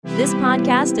This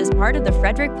podcast is part of the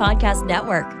Frederick Podcast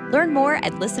Network. Learn more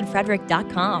at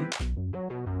listenfrederick.com.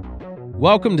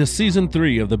 Welcome to Season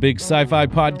 3 of the Big Sci-Fi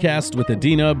Podcast with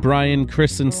Adina, Brian,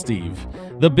 Chris, and Steve.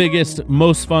 The biggest,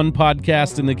 most fun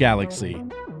podcast in the galaxy.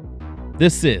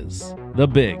 This is the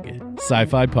Big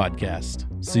Sci-Fi Podcast,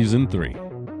 Season 3.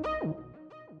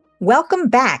 Welcome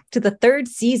back to the third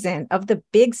season of the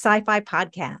Big Sci-Fi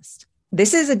Podcast.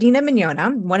 This is Adina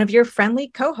Mignona, one of your friendly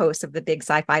co-hosts of the Big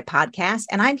Sci-Fi Podcast,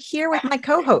 and I'm here with my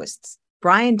co-hosts,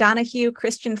 Brian Donahue,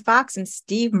 Christian Fox, and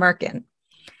Steve Merkin.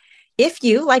 If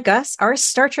you, like us, are a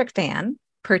Star Trek fan,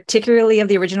 particularly of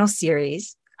the original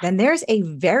series, then there's a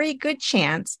very good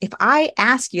chance if I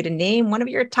ask you to name one of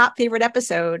your top favorite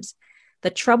episodes, The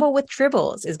Trouble with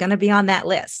Tribbles is going to be on that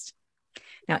list.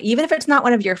 Now, even if it's not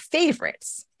one of your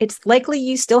favorites, it's likely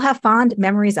you still have fond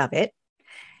memories of it.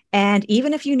 And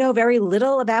even if you know very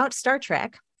little about Star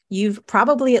Trek, you've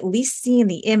probably at least seen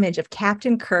the image of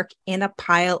Captain Kirk in a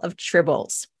pile of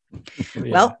tribbles.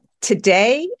 Yeah. Well,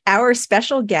 today, our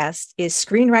special guest is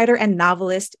screenwriter and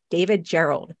novelist David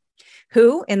Gerrold,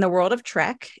 who, in the world of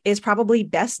Trek, is probably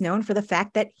best known for the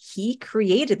fact that he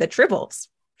created the Tribbles.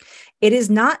 It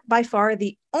is not by far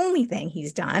the only thing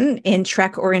he's done in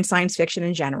Trek or in science fiction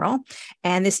in general.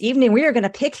 And this evening, we are going to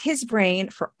pick his brain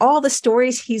for all the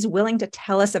stories he's willing to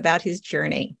tell us about his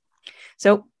journey.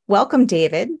 So welcome,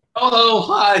 David. Hello,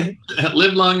 hi.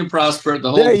 Live long and prosper.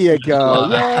 There you go.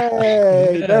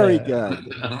 Yay. Very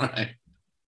good. All right.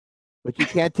 But you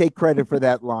can't take credit for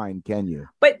that line, can you?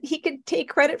 But he could take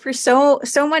credit for so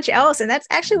much else. And that's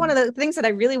actually one of the things that I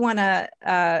really want to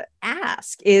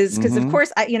ask is because, of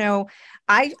course,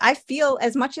 I feel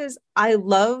as much as I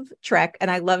love Trek and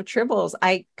I love Tribbles,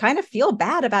 I kind of feel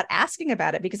bad about asking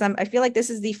about it because I feel like this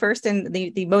is the first and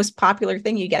the most popular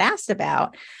thing you get asked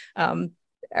about. Is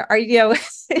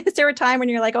there a time when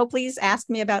you're like, oh, please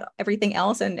ask me about everything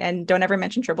else and don't ever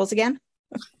mention Tribbles again?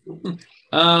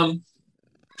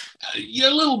 Yeah,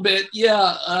 a little bit.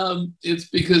 Yeah. It's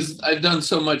because I've done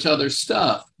so much other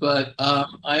stuff, but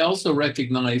I also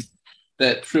recognize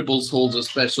that Tribbles holds a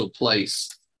special place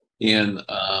in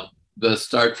the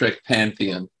Star Trek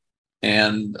pantheon.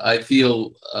 And I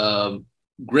feel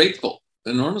grateful,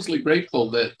 enormously grateful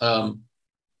that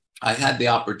I had the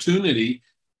opportunity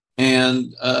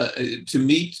and to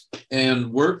meet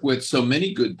and work with so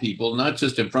many good people, not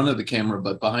just in front of the camera,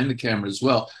 but behind the camera as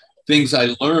well. Things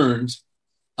I learned.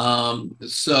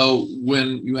 So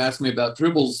when you ask me about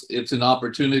Tribbles, it's an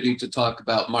opportunity to talk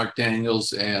about Mark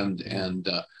Daniels and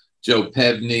Joe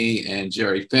Pevney and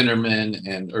Jerry Finnerman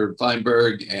and Irv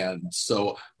Feinberg. And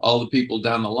so all the people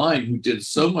down the line who did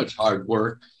so much hard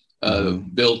work,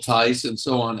 Bill Tice and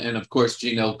so on. And of course,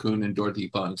 Gene L. Kuhn and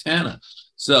Dorothy Fontana.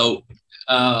 So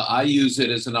I use it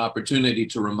as an opportunity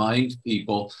to remind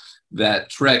people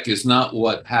that Trek is not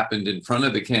what happened in front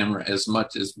of the camera as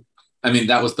much as,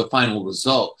 that was the final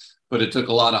result, but it took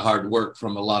a lot of hard work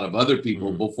from a lot of other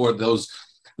people before those.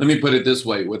 Let me put it this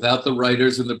way. Without the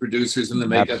writers and the producers and the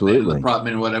makeup man and the prop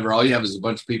man and whatever, all you have is a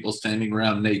bunch of people standing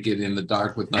around naked in the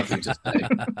dark with nothing to say.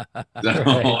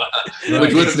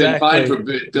 Which would have been fine for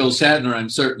Bill Shatner, I'm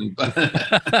certain. But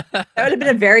that would have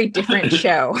been a very different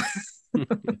show.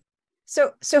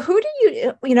 So who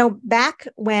do back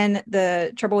when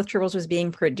the Trouble with Tribbles was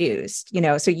being produced,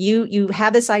 so you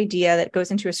have this idea that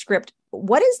goes into a script.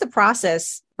 What is the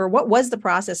process, or what was the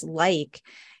process like,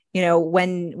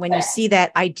 when you see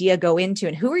that idea go into,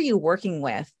 and who are you working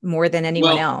with more than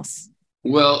anyone else?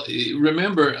 Well,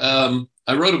 remember,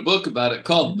 I wrote a book about it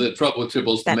called The Trouble with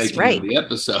Tribbles, the making of the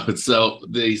episode. So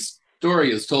the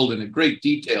story is told in a great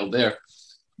detail there.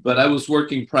 But I was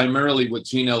working primarily with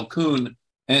Gene L. Kuhn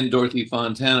and Dorothy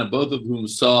Fontana, both of whom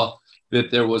saw that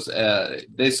there was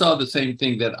they saw the same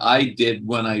thing that I did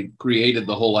when I created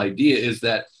the whole idea, is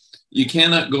that you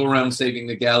cannot go around saving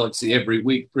the galaxy every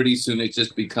week. Pretty soon it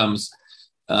just becomes,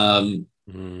 after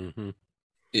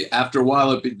a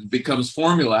while it becomes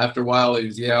formula. After a while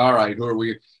it's, all right, who are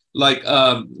we? Like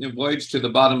Voyage to the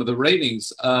Bottom of the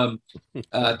Ratings,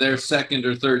 their second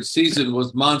or third season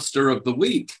was Monster of the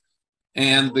Week.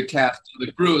 And the cast of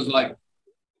the crew is like,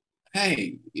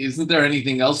 hey, isn't there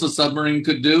anything else a submarine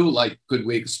could do? Like, could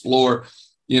we explore,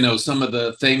 some of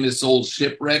the famous old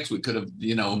shipwrecks? We could have,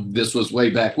 this was way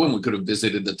back when, we could have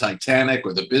visited the Titanic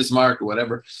or the Bismarck or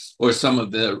whatever, or some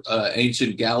of the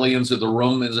ancient galleons or the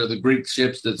Romans or the Greek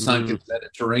ships that sunk in the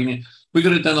Mediterranean. We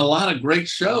could have done a lot of great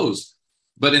shows,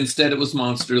 but instead it was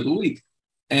Monster of the Week.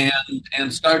 And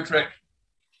Star Trek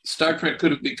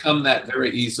could have become that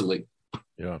very easily.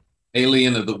 Yeah.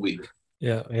 Alien of the Week.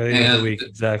 Yeah, Alien of the Week,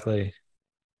 exactly.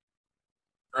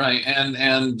 Right,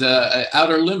 and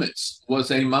Outer Limits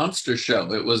was a monster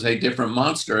show. It was a different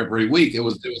monster every week. It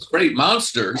was great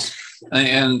monsters,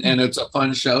 and it's a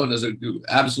fun show, and it's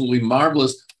absolutely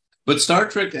marvelous. But Star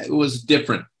Trek was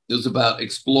different. It was about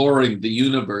exploring the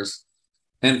universe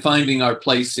and finding our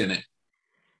place in it.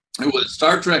 It was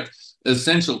Star Trek. The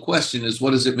essential question is,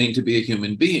 what does it mean to be a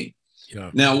human being?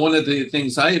 Yeah. Now, one of the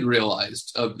things I had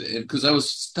realized, because I was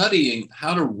studying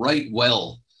how to write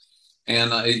well.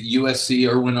 And USC,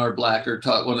 Erwin R. Blacker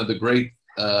taught one of the great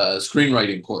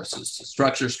screenwriting courses,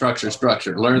 structure, structure,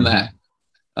 structure. Learn that.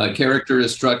 Character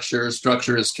is structure,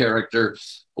 structure is character.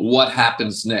 What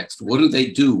happens next? What do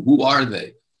they do? Who are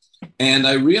they? And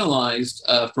I realized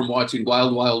from watching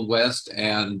Wild Wild West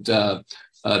and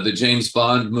the James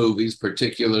Bond movies,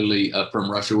 particularly From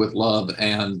Russia with Love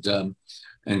and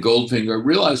Goldfinger, I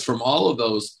realized from all of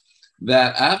those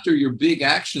that after your big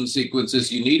action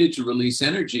sequences, you needed to release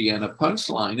energy, and a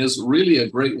punchline is really a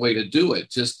great way to do it.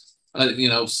 Just,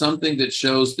 something that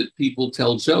shows that people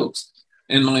tell jokes.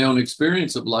 And my own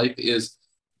experience of life is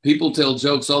people tell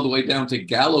jokes all the way down to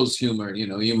gallows humor.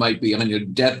 You might be on your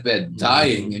deathbed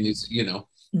dying and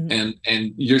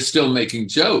you're still making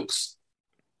jokes.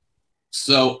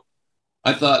 So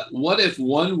I thought, what if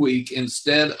one week,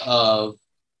 instead of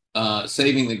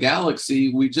saving the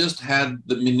galaxy, we just had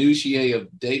the minutiae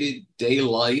of day-to-day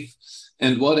life?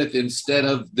 And what if instead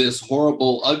of this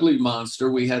horrible, ugly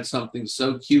monster, we had something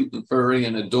so cute and furry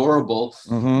and adorable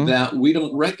that we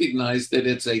don't recognize that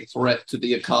it's a threat to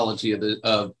the ecology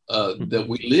that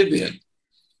we live in?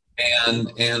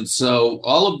 And so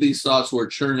all of these thoughts were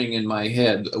churning in my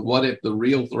head. What if the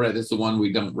real threat is the one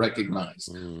we don't recognize?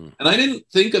 And I didn't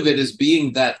think of it as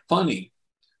being that funny.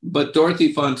 But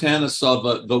Dorothy Fontana saw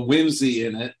the whimsy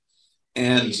in it,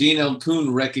 and Gene L.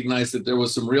 Kuhn recognized that there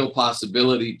was some real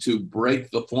possibility to break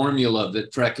the formula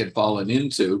that Trek had fallen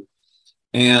into,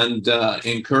 and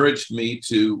encouraged me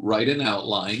to write an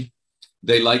outline.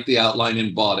 They liked the outline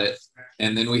and bought it,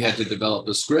 and then we had to develop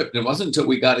a script. It wasn't until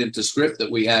we got into script that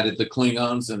we added the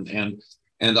Klingons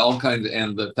and all kinds,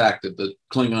 and the fact that the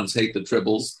Klingons hate the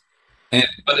Tribbles,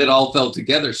 but it all fell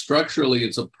together. Structurally,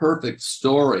 it's a perfect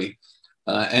story.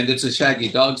 And it's a Shaggy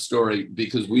Dog story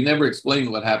because we never explained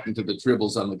what happened to the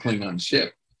Tribbles on the Klingon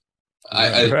ship.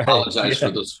 I apologize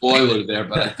for the spoiler there,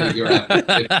 but I figure after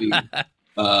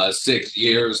 56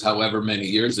 years, however many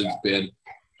years it's been,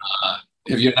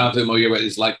 if you're not familiar with it,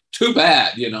 it's like, too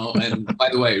bad, And by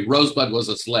the way, Rosebud was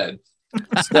a sled.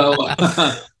 So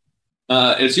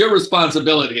it's your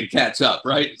responsibility to catch up,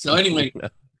 right? So anyway,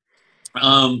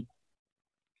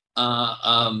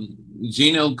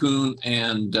 Gene L. Kuhn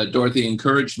and Dorothy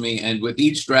encouraged me, and with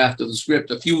each draft of the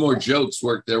script, a few more jokes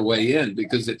worked their way in,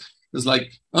 because it was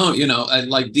like, and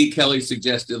like D. Kelly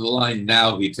suggested the line,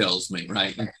 "Now he tells me,"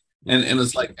 right? And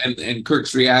it's like, and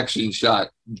Kirk's reaction shot,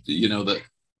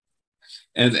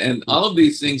 and all of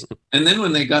these things. And then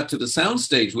when they got to the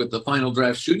soundstage with the final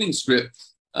draft shooting script,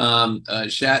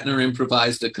 Shatner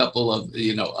improvised a couple of,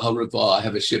 au revoir, I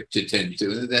have a ship to tend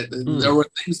to. There were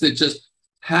things that just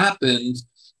happened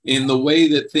in the way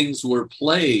that things were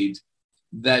played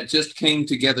that just came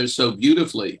together so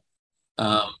beautifully.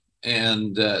 So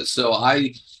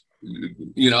I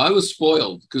was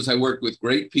spoiled because I worked with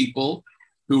great people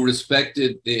who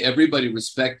everybody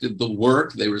respected the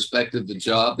work. They respected the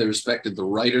job. They respected the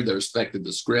writer. They respected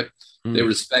the script. They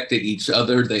respected each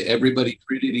other. Everybody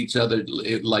treated each other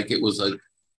like it was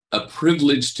a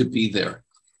privilege to be there.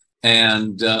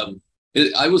 And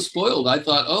I was spoiled. I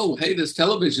thought, oh, hey, this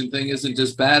television thing isn't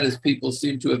as bad as people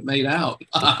seem to have made out.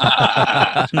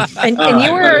 and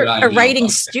you were a writing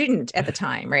student at the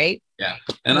time, right? Yeah.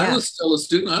 And I was still a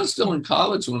student. I was still in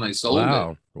college when I sold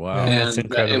it. Wow. And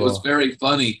it was very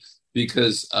funny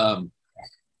because I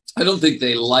don't think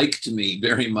they liked me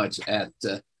very much at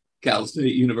Cal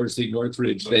State University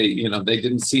Northridge. They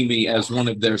didn't see me as one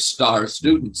of their star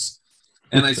students.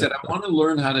 And I said, I want to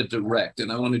learn how to direct,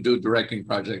 and I want to do a directing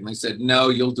project. And they said, no,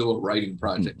 you'll do a writing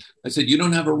project. I said, you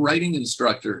don't have a writing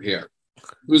instructor here.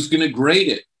 Who's going to grade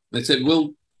it? They said,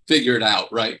 we'll figure it out,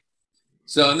 right?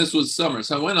 So, and this was summer.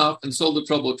 So I went off and sold the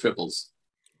Trouble with Tribbles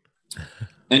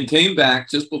and came back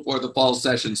just before the fall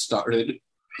session started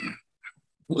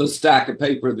with a stack of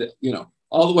paper that,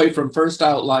 all the way from first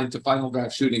outline to final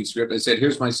draft shooting script. I said,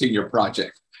 here's my senior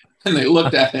project. And they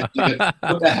looked at it and said,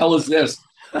 what the hell is this?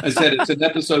 I said, it's an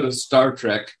episode of Star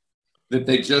Trek that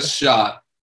they just shot.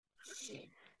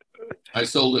 I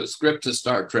sold a script to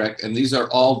Star Trek, and these are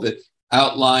all the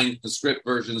outline, the script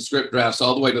version, script drafts,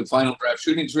 all the way to the final draft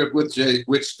shooting script,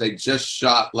 which they just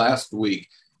shot last week,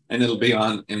 and it'll be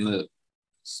on in the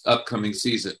upcoming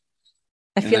season.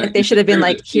 I feel like they should have been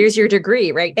like, here's your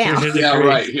degree right now. Yeah,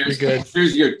 right. Here's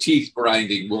your teeth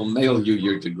grinding. We'll mail you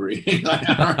your degree.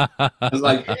 It's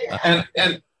like,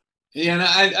 and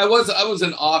I was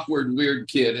an awkward, weird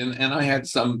kid, and I had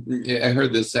I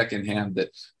heard this secondhand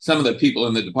that some of the people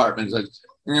in the department like,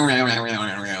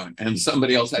 and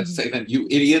somebody else had to say that, you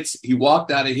idiots, he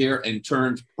walked out of here and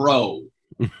turned pro.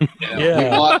 He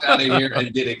walked out of here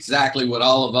and did exactly what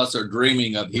all of us are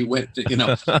dreaming of. He went to, and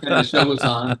the show was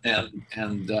on,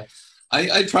 and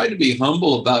I tried to be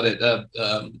humble about it.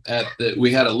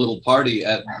 We had a little party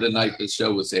at the night the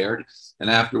show was aired, and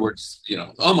afterwards,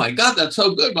 oh my God, that's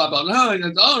so good, blah blah blah.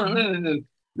 And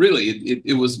really,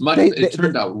 it was much. It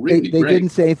turned out really great. They didn't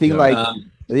say anything like.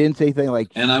 They didn't say anything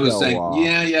like. And I was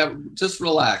saying, just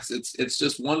relax. It's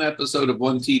just one episode of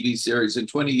one TV series. In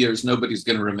 20 years, nobody's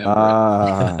going to remember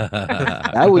it.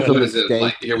 That was a mistake.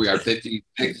 Like, here we are,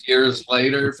 56 years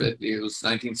later. It was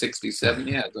 1967.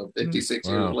 Yeah, so 56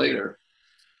 years later.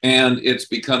 And it's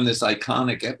become this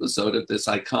iconic episode of this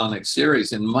iconic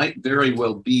series, and might very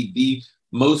well be the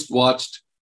most watched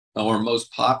or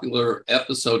most popular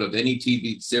episode of any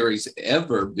TV series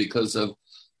ever, because of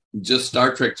just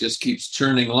Star Trek just keeps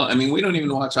churning along. I mean, we don't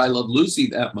even watch I Love Lucy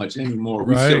that much anymore.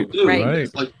 We still do. Right.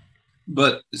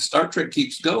 But Star Trek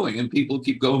keeps going, and people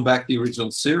keep going back to the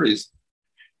original series.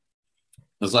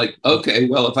 It's like, okay,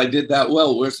 well, if I did that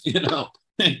well,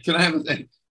 can I have a thing?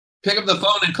 Pick up the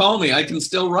phone and call me. I can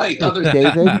still write.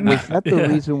 David, was that the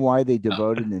reason why they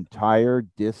devoted an entire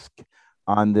disc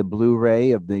on the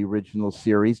Blu-ray of the original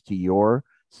series to your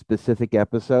specific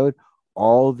episode?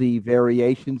 All the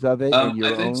variations of it and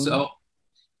your I think own? So.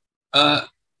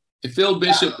 Phil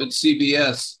Bishop at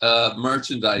CBS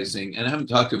merchandising, and I haven't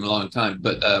talked to him in a long time,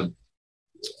 but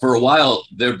for a while,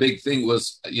 their big thing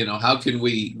was, how can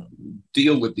we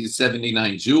deal with these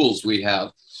 79 jewels we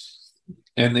have?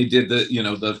 And they did the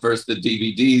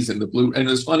DVDs and the Blu. And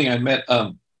it was funny, I met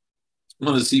one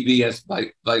of the CBS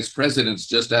vice presidents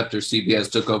just after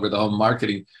CBS took over the home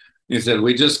marketing. He said,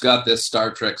 "We just got this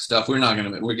Star Trek stuff. We're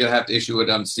going to have to issue it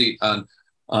on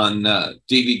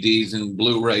DVDs and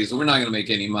Blu-rays. We're not going to make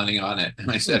any money on it."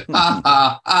 And I said, "Ha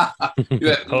ha ha! You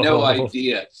have no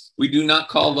idea. We do not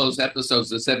call those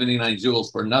episodes the 79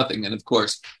 Jewels for nothing." And of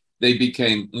course, they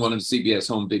became one of CBS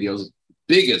Home Video's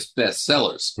biggest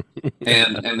bestsellers.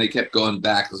 and they kept going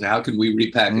back and say, "How can we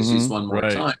repackage these one more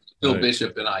time?" Phil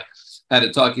Bishop and I had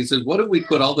a talk. He said, "What if we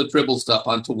put all the Tribble stuff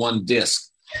onto one disc?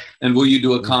 And will you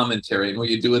do a commentary? And will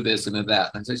you do a this and a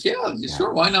that?" And I said, yeah,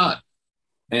 sure, why not?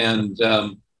 And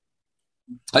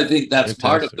I think that's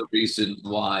part of the reason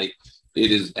why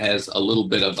it has a little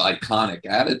bit of iconic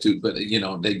attitude. But, they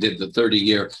did the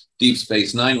 30-year Deep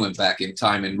Space Nine, went back in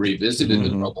time and revisited the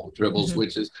Tribbles,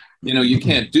 which is, you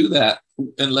can't do that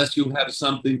unless you have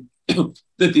something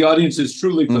that the audience is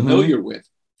truly familiar with.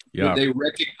 Yeah. They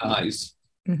recognize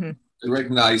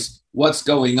what's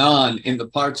going on in the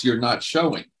parts you're not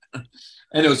showing.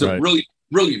 And it was a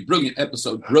brilliant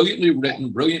episode, brilliantly written,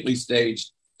 brilliantly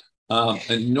staged.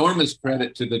 Enormous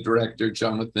credit to the director,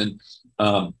 Jonathan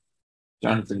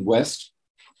West,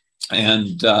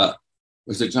 and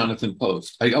was it Jonathan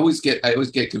Post? I always get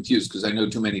confused because I know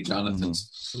too many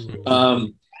Jonathans.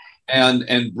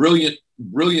 And brilliant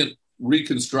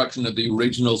reconstruction of the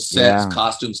original sets,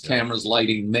 costumes, cameras,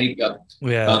 lighting, makeup.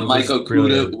 Mike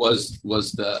Okuda was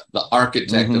the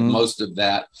architect of most of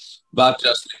that. Bob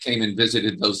Justin came and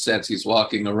visited those sets. He's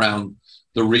walking around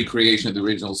the recreation of the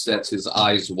original sets, his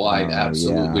eyes wide,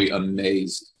 absolutely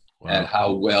amazed at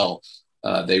how well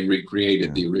they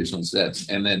recreated the original sets.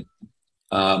 And then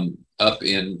up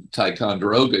in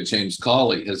Ticonderoga, James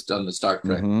Cawley has done the Star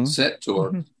Trek set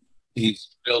tour.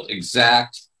 He's built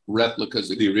exact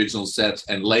replicas of the original sets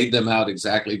and laid them out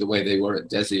exactly the way they were at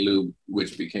Desilu,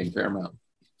 which became Paramount.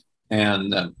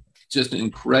 And just an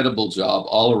incredible job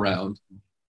all around.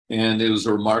 And it was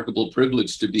a remarkable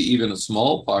privilege to be even a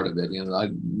small part of it. I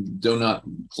do not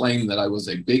claim that I was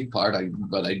a big part,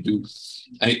 but I do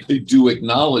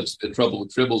acknowledge that Trouble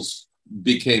with Tribbles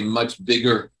became much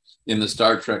bigger in the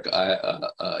Star Trek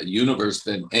universe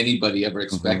than anybody ever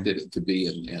expected it to be.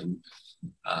 And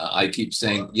I keep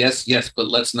saying, yes, but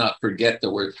let's not forget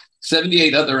there were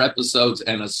 78 other episodes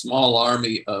and a small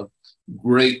army of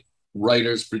great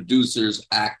writers, producers,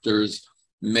 actors,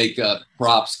 makeup,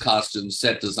 props, costumes,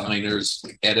 set designers,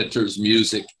 editors,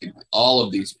 music, all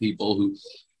of these people who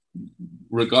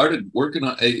regarded working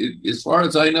on, as far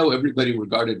as I know, everybody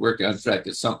regarded working on Trek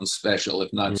as something special,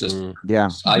 if not just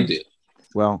I did.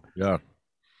 Well, yeah.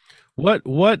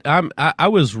 I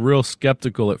was real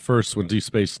skeptical at first when Deep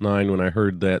Space Nine, when I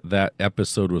heard that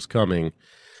episode was coming,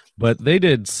 but they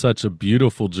did such a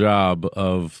beautiful job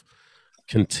of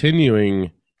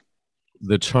continuing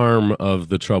the charm of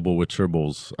the Trouble with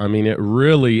Tribbles. I mean, it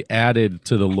really added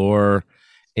to the lore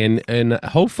and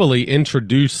hopefully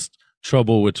introduced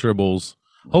Trouble with Tribbles.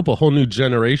 Hope a whole new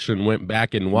generation went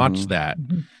back and watched that.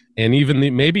 And even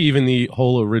maybe even the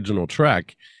whole original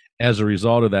Trek as a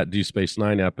result of that Deep Space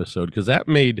Nine episode, because that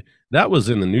was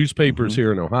in the newspapers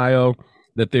here in Ohio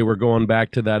that they were going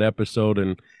back to that episode,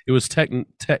 and it was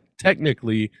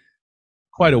technically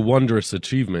quite a wondrous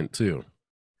achievement too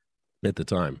at the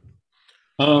time.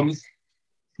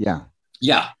 Yeah.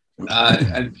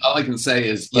 And all I can say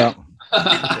is,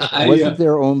 wasn't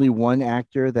there only one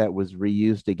actor that was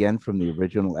reused again from the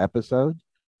original episode?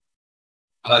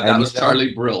 That was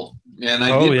Charlie Brill. And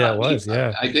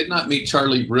I did not meet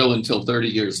Charlie Brill until 30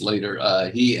 years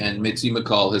later. He and Mitzi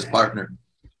McCall, his partner,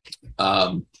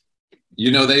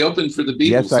 they opened for the Beatles.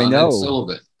 Yes, I know.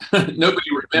 Sullivan. Nobody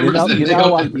remembers that they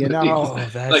opened for the Beatles. Oh,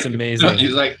 that's amazing.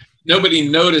 He's like, nobody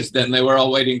noticed then. They were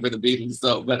all waiting for the Beatles,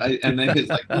 though. And then it's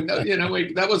like,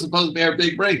 wait, that was supposed to be our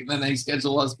big break. And then they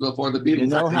scheduled us before the Beatles. You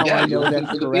know how I know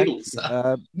that's correct,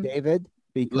 David?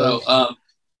 Because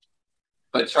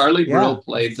but Charlie Brill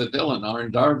played the villain,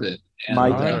 Arn Darvid. And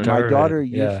my daughter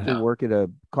used to work at a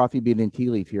Coffee Bean and Tea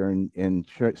Leaf here in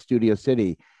Studio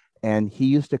City. And he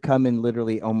used to come in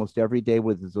literally almost every day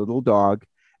with his little dog,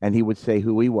 and he would say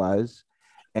who he was.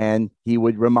 And he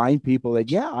would remind people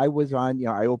that, I was on,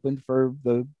 I opened for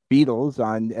the Beatles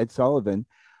on Ed Sullivan.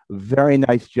 Very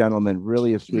nice gentleman,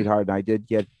 really a sweetheart. And I did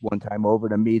get one time over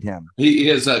to meet him. He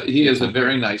is a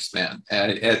very nice man.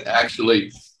 And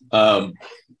actually,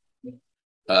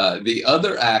 the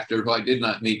other actor who I did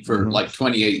not meet for like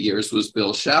 28 years was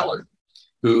Bill Shallard,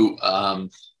 who,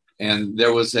 and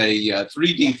there was a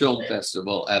 3D film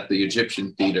festival at the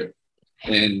Egyptian Theater.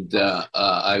 And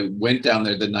I went down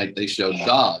there the night they showed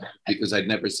God, because I'd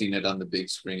never seen it on the big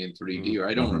screen in 3D, or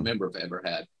I don't remember if I ever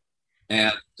had.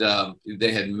 And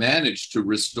they had managed to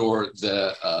restore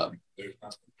the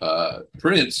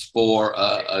prints for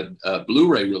a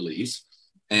Blu-ray release,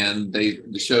 and they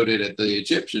showed it at the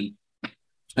Egyptian.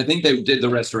 I think they did the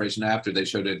restoration after they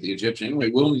showed it at the Egyptian. Anyway,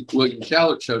 William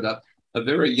Shallard showed up. A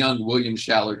very young William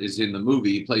Shallard is in the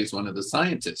movie. He plays one of the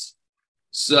scientists.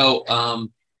 So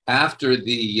after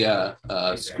the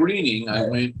screening, I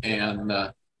went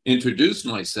and introduced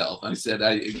myself. I said,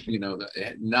 I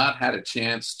had not had a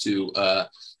chance to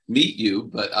meet you,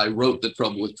 but I wrote The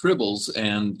Trouble with Tribbles,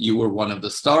 and you were one of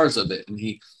the stars of it. And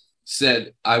he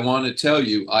said, I want to tell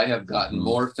you, I have gotten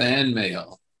more fan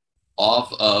mail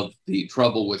off of The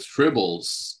Trouble with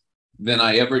Tribbles than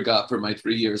I ever got for my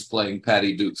 3 years playing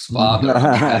Patty Duke's father.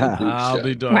 I'll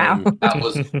be darned. Wow. That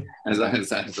was,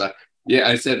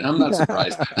 I said, I'm not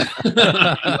surprised.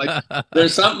 Like,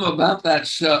 there's something about that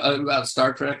show, about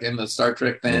Star Trek and the Star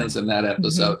Trek fans in that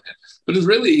episode. But it's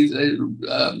really,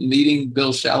 meeting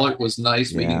Bill Shallard was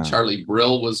nice. Meeting Charlie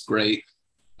Brill was great.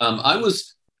 I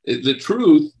was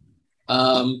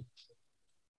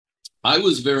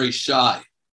very shy.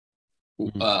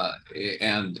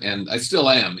 And I still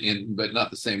am, but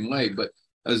not the same way. But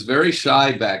I was very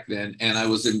shy back then, and I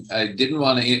didn't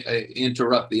want to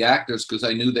interrupt the actors, because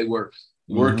I knew they were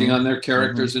working on their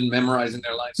characters and memorizing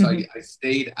their lines. So I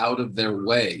stayed out of their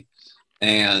way,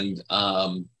 and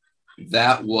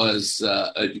that was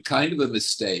a kind of a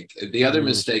mistake. The other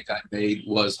mistake I made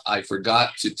was I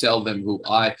forgot to tell them who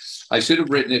I should have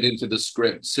written it into the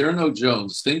script. Cyrano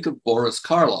Jones, think of Boris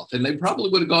Karloff, and they probably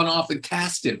would have gone off and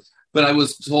cast him. But I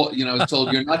was told,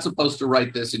 you're not supposed to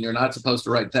write this and you're not supposed to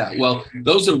write that. Well,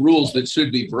 those are rules that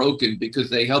should be broken, because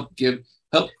they help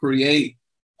create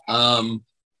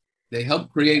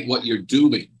what you're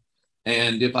doing.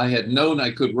 And if I had known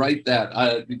I could write that,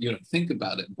 think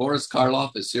about it. Boris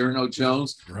Karloff is Cyrano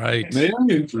Jones. Right. May I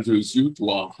introduce you to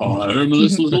a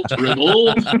harmless little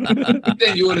Tribble?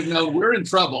 Then you would have known we're in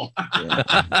trouble.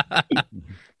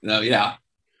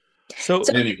 So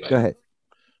anyway. Go ahead.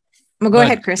 Well, go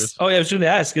ahead, Chris. Oh, yeah, I was going to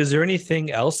ask, is there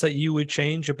anything else that you would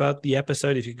change about the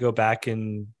episode if you could go back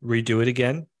and redo it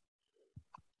again?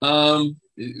 Well,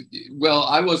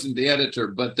 I wasn't the editor,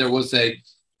 but there was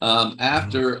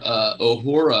after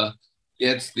Uhura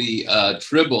gets the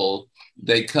Tribble,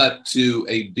 they cut to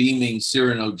a beaming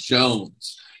Cyrano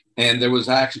Jones. And there was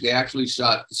actually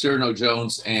shot Cyrano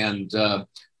Jones and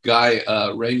guy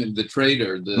Raymond the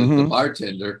trader, the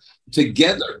bartender,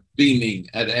 together beaming,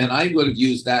 and I would have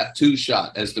used that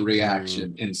shot as the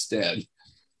reaction instead.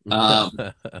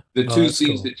 The two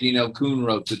scenes that Gene L. Kuhn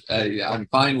wrote, I'm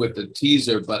fine with the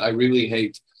teaser, but I really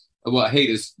hate. Well, hate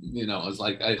is, it's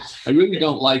like I really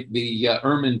don't like the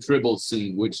Ermin Tribble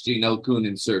scene, which Gene L. Kuhn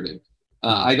inserted.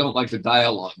 I don't like the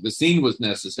dialogue. The scene was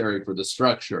necessary for the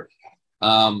structure.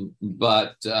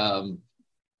 But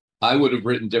I would have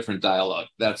written different dialogue.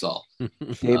 That's all.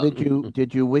 David,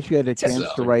 did you wish you had a chance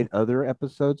to write other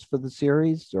episodes for the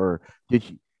series, or did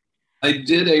you? I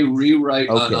did a rewrite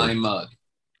on iMud,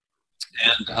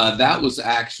 and that was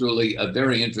actually a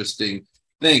very interesting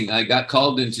thing. I got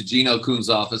called into Gino Kuhn's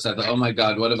office. I thought, oh my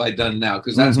God, what have I done now?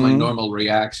 Because that's my normal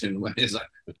reaction when it's like,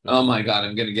 oh my God,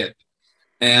 I'm going to get.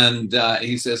 And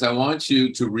he says, I want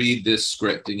you to read this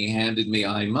script. And he handed me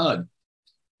iMud.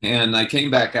 And I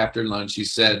came back after lunch. He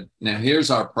said, now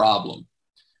here's our problem.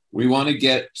 We want to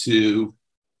get to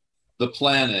the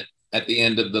planet at the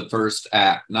end of the first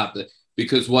act,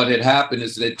 because what had happened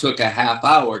is that it took a half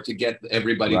hour to get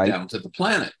everybody down to the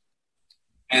planet.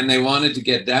 And they wanted to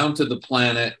get down to the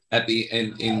planet at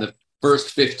in the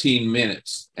first 15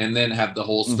 minutes and then have the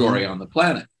whole story on the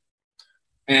planet.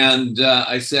 And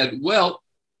I said, well,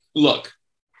 look,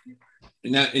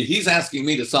 now he's asking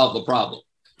me to solve the problem.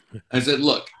 I said,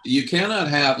 look, you cannot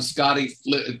have Scotty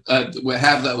have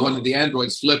one of the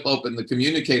androids flip open the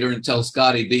communicator and tell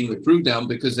Scotty beam the crew down,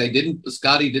 because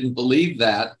Scotty didn't believe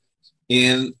that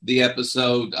in the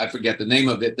episode, I forget the name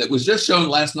of it, that was just shown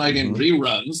last night in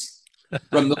reruns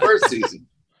from the first season.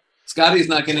 Scotty's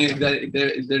not going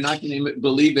to, they're not going to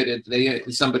believe it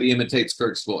if somebody imitates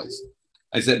Kirk's voice.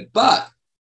 I said, but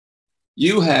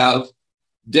you have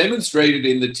demonstrated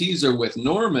in the teaser with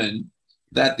Norman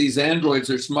that these androids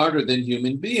are smarter than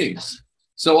human beings.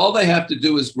 So all they have to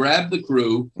do is grab the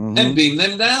crew and beam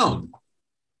them down.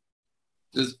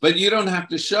 But you don't have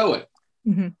to show it.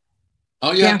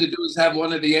 All you have to do is have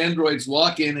one of the androids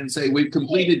walk in and say, we've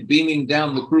completed beaming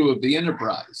down the crew of the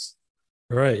Enterprise.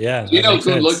 Right, yeah.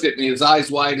 Kuhn looked at me, his eyes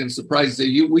wide and surprised. Said,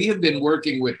 we have been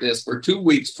working with this for 2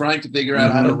 weeks trying to figure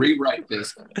out how to rewrite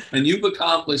this. And you've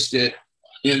accomplished it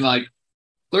in like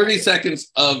 30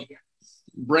 seconds of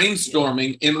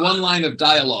brainstorming in one line of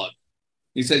dialogue.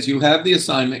 He says, you have the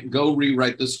assignment, go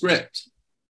rewrite the script.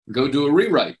 Go do a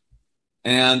rewrite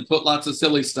and put lots of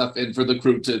silly stuff in for the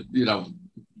crew to,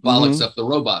 bollocks up the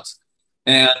robots.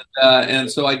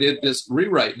 And so I did this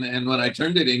rewrite. And when I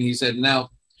turned it in, he said, now,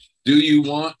 do you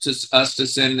want us to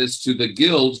send this to the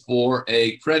guild for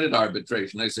a credit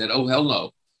arbitration? I said, oh, hell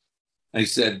no. I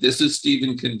said, this is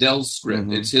Stephen Kendall's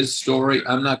script. It's his story.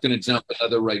 I'm not going to jump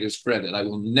another writer's credit. I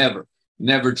will never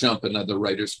jump another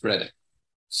writer's credit.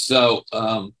 So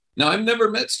now I've never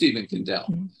met Stephen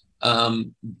Kendall,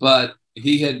 but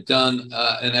he had done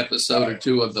an episode or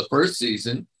two of the first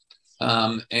season,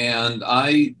 and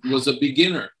I was a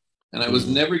beginner, and I was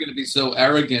never going to be so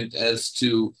arrogant as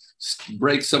to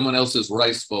break someone else's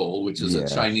rice bowl, which is a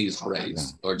Chinese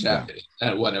phrase or Japanese,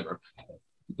 whatever.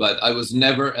 But I was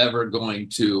never, ever going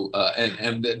to,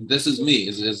 and this is me,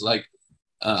 is like,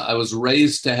 I was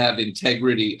raised to have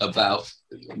integrity about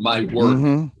my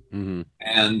work.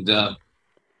 And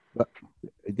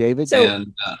David?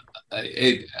 And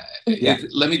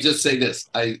let me just say this.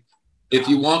 If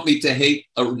you want me to hate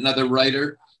another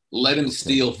writer, let him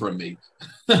steal from me.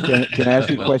 Can I ask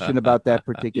you a question about that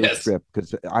particular script?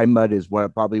 Because iMud is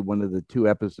probably one of the 2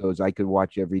 episodes I could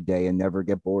watch every day and never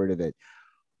get bored of it.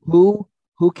 Who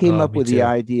came up with the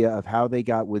idea of how they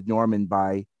got with Norman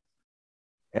by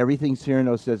everything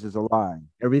Cyrano says is a lie?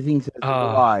 Everything says is a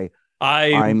lie.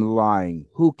 I'm lying.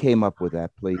 Who came up with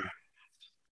that, please?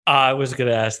 I was going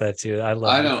to ask that too. I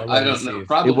don't know.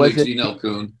 Probably Gino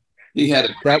Kuhn. He had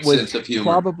a great sense of humor.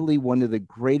 Probably one of the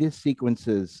greatest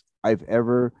sequences I've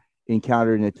ever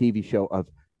encountered in a TV show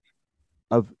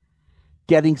of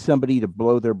getting somebody to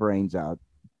blow their brains out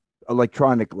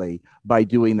electronically by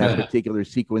doing that particular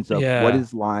sequence of what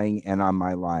is lying and am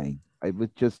I lying? It was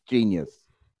just genius.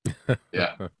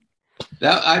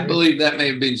 I believe that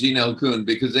may have been Gino Kuhn,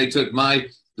 because they took my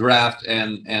draft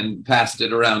and passed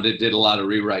it around. It did a lot of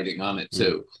rewriting on it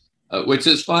too, which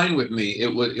is fine with me.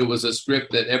 It was a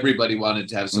script that everybody wanted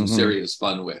to have some serious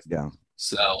fun with.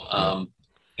 So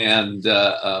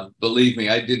believe me,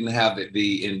 I didn't have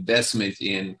the investment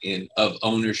of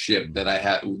ownership that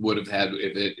I would have had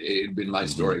if it had been my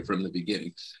story from the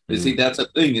beginning. But see, that's a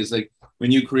thing, is like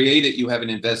when you create it, you have an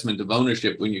investment of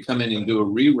ownership. When you come in and do a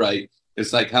rewrite,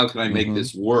 it's like, how can I make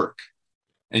this work?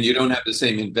 And you don't have the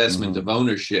same investment of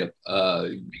ownership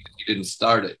because you didn't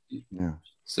start it.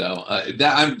 So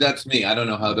that's me. I don't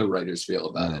know how the writers feel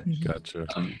about it. Gotcha.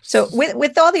 So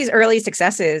with all these early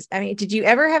successes, I mean, did you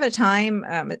ever have a time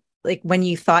like when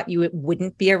you thought you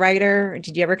wouldn't be a writer?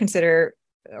 Did you ever consider,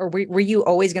 or were you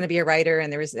always going to be a writer?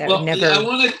 And there was never.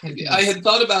 I had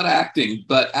thought about acting,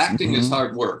 but acting is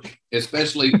hard work,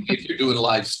 especially if you're doing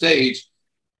live stage,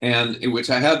 and which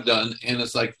I have done. And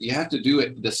it's like you have to do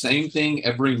it the same thing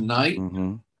every night.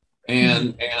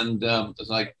 And it's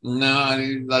like, no,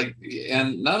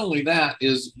 and not only that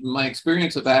is my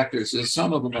experience of actors is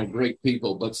some of them are great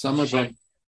people, but some of them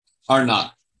are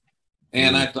not.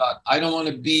 And I thought, I don't want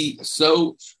to be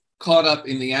so caught up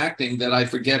in the acting that I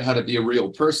forget how to be a real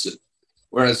person.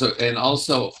 Whereas, and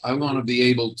also, I want to be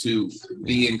able to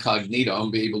be incognito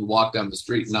and be able to walk down the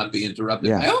street and not be interrupted.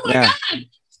 Yeah. By, oh my God!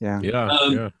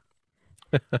 Yeah.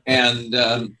 And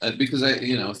because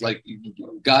it's like,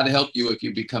 God help you if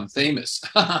you become famous,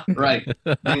 right?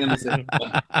 Hang on a second.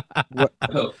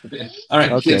 All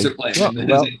right, Okay. kids are playing.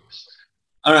 Well,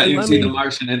 all right, you can see The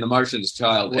Martian and The Martian's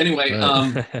Child. Anyway,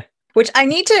 which I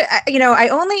need to, I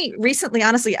only recently,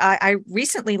 honestly, I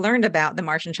recently learned about The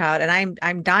Martian Child, and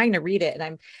I'm dying to read it,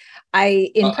 and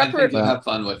I think you'll have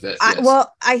fun with it. Yes.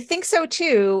 Well, I think so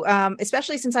too,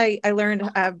 especially since I learned,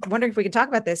 wondering if we could talk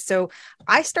about this. So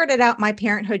I started out my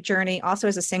parenthood journey also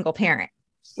as a single parent,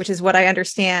 which is what I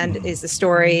understand is the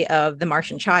story of The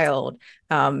Martian Child,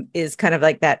 is kind of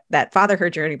like that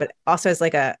fatherhood journey, but also as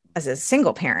a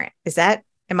single parent.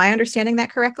 Am I understanding that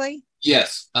correctly?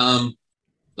 Yes.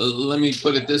 Let me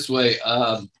put it this way.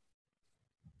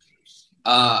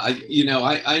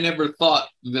 I never thought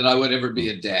that I would ever be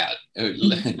a dad.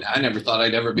 I never thought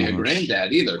I'd ever be a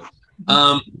granddad either.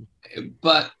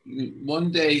 But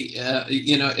one day,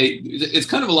 it's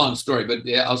kind of a long story, but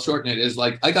I'll shorten it. Is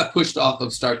like I got pushed off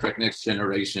of Star Trek Next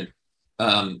Generation,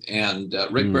 and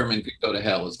Rick Berman could go to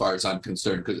hell as far as I'm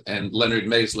concerned, and Leonard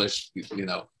Maislish,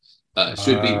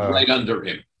 should be right under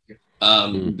him.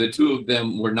 The two of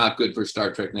them were not good for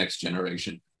Star Trek Next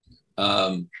Generation.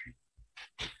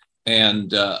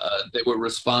 And they were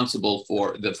responsible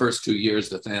for the first 2 years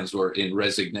the fans were in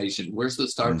resignation. Where's the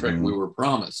Star Trek we were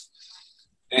promised?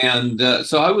 And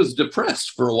so I was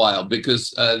depressed for a while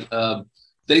because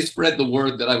they spread the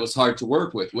word that I was hard to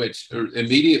work with, which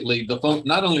immediately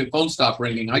not only the phone stopped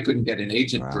ringing, I couldn't get an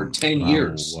agent for 10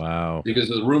 years. Wow. Because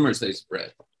of the rumors they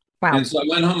spread. Wow. And so I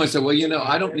went home. I said, well,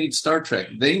 I don't need Star Trek.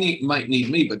 They might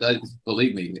need me, but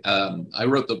believe me, I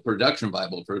wrote the production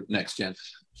Bible for Next Gen.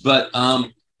 But I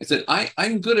said,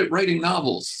 I'm good at writing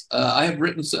novels. I have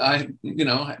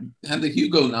had the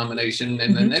Hugo nomination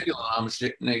and the Nebula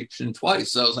nomination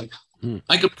twice. So I was like,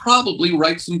 I could probably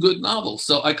write some good novels.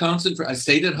 So I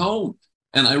stayed at home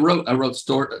and I wrote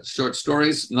short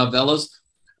stories, novellas.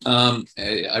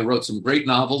 I wrote some great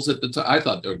novels at the time. I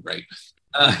thought they were great.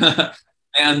 But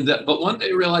one day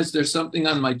I realized there's something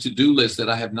on my to-do list that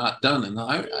I have not done. And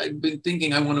I've been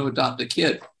thinking I want to adopt a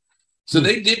kid. So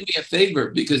they did me a favor,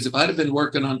 because if I'd have been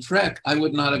working on Trek, I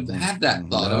would not have had that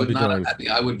thought. I would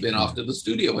have been off to the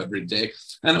studio every day,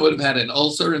 and I would have had an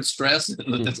ulcer and stress.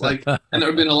 And it's like, and there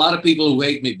have been a lot of people who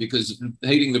hate me because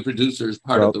hating the producer is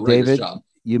part of the writer's job.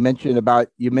 You mentioned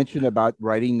about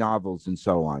writing novels and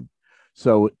so on.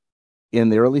 So in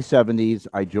the early 70s,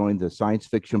 I joined the Science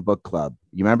Fiction Book Club.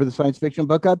 You remember the Science Fiction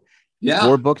Book Club? Yeah.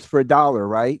 4 books for $1,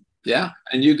 right? Yeah,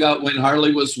 and you got When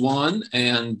Harley Was One,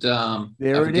 and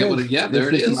there it is. There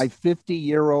it is. My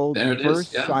 50-year-old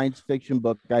first science fiction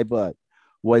book I bought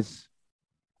was,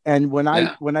 and when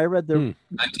I read the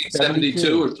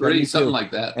 1972 or 3, something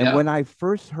like that. And when I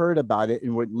first heard about it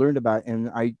and learned about it, and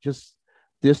I just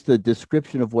the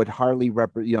description of what Harley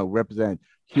represent,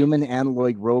 human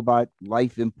analog robot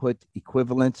life input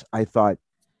equivalence, I thought,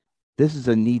 this is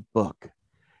a neat book.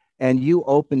 And you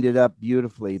opened it up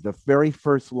beautifully. The very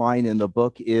first line in the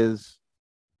book is,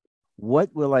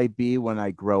 what will I be when I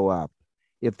grow up?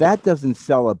 If that doesn't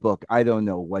sell a book, I don't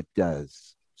know what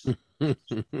does. I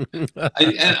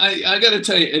got to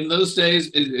tell you, in those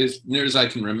days, as near as I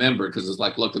can remember, because it's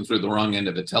like looking through the wrong end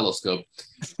of a telescope.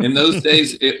 In those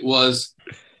days, it was,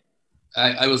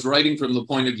 I was writing from the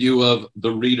point of view of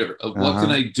the reader, of what can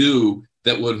I do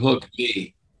that would hook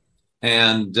me?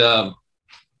 And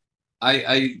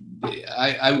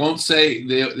I won't say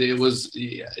it was.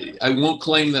 I won't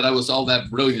claim that I was all that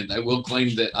brilliant. I will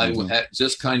claim that I had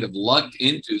just kind of lucked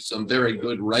into some very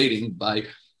good writing by,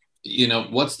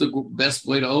 what's the best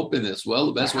way to open this? Well,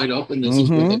 the best way to open this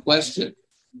is with a question,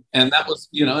 and that was,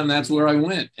 and that's where I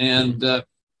went. And a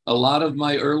lot of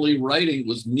my early writing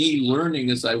was me learning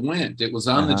as I went. It was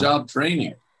on the job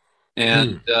training,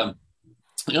 and I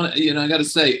got to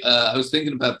say, I was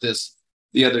thinking about this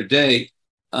the other day.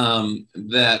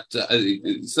 That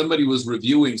somebody was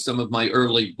reviewing some of my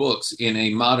early books in a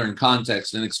modern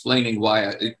context and explaining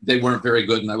why they weren't very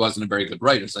good and I wasn't a very good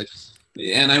writer.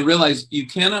 And I realized you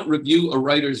cannot review a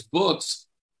writer's books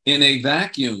in a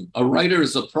vacuum. A writer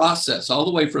is a process all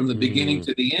the way from the beginning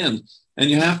to the end. And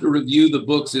you have to review the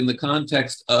books in the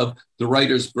context of the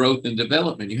writer's growth and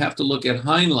development. You have to look at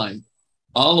Heinlein,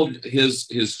 all of his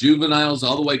juveniles,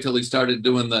 all the way till he started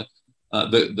doing the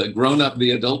the grown-up,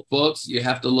 the adult books. You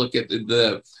have to look at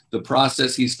the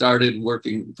process. He started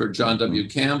working for John W.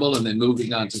 Campbell and then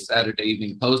moving on to Saturday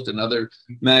Evening Post and other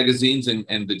magazines,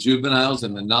 and the juveniles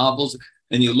and the novels.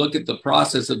 And you look at the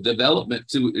process of development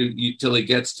till he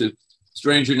gets to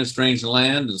Stranger in a Strange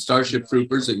Land and Starship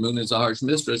Troopers and Moon is Ours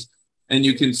Mistress. And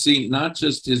you can see not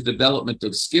just his development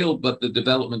of skill, but the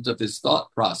development of his thought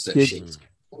process.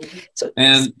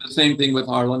 And the same thing with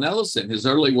Harlan Ellison. His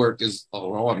early work is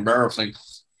embarrassing.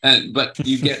 But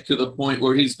you get to the point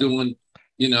where he's doing,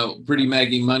 Pretty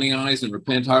Maggie, Money Eyes, and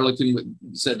Repent Harlequin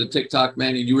said the TikTok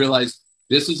Man, and you realize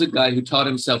this is a guy who taught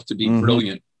himself to be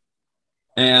brilliant.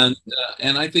 And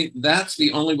I think that's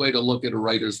the only way to look at a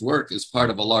writer's work as part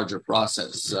of a larger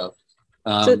process. So,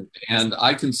 and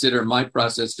I consider my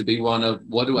process to be one of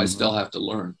what do I still have to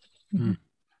learn?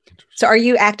 So are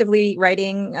you actively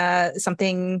writing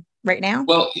something right now?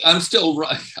 Well, I'm still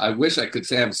writing. I wish I could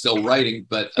say I'm still writing,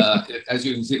 but as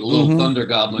you can see, the little Thunder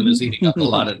Goblin is eating up a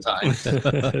lot of time.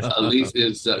 Elise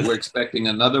we're expecting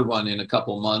another one in a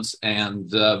couple months.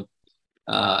 And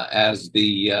as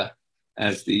the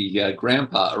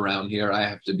grandpa around here, I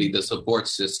have to be the support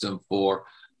system for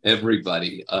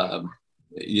everybody. Let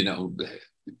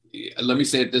me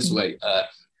say it this way.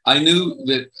 I knew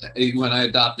that when I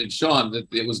adopted Sean,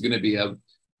 that it was going to be a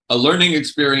learning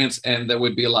experience and there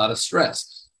would be a lot of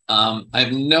stress. I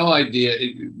have no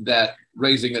idea that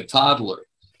raising a toddler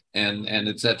and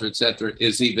et cetera,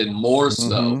 is even more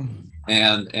so.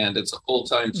 And it's a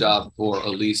full-time job for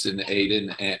Elise and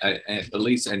Aiden, and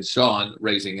Elise and Sean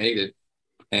raising Aiden.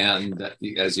 And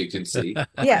as you can see,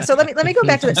 So let me go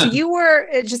back to that. So you were,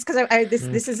 just because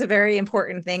this is a very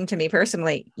important thing to me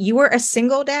personally. You were a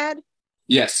single dad.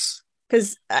 Yes.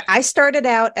 Because I started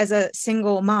out as a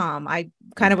single mom. I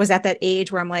kind of was at that age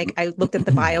where I'm like, I looked at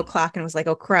the bio clock and was like,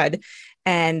 oh crud.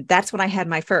 And that's when I had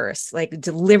my first, like,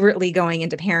 deliberately going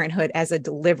into parenthood as a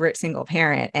deliberate single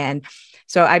parent. And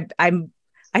so I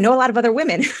know a lot of other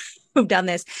women who've done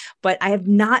this, but I have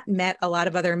not met a lot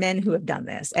of other men who have done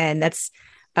this. And that's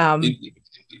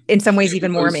in some ways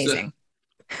even more amazing.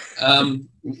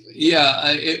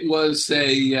 It was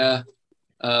an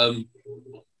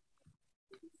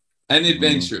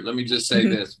adventure. Let me just say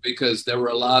this, because there were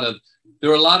a lot of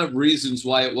reasons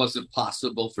why it wasn't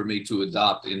possible for me to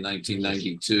adopt in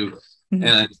 1992.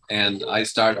 And I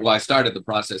started the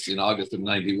process in August of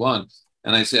 91.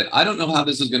 And I said, I don't know how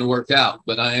this is going to work out,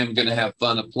 but I am going to have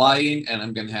fun applying, and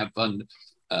I'm going to have fun.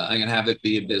 I'm going to have it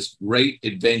be this great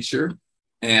adventure.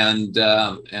 And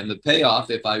the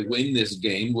payoff, if I win this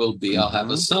game, will be I'll have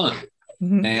a son.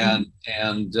 And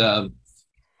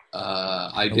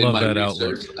I did my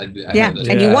research. I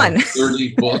and you won.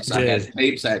 30 books. I had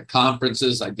tapes. I had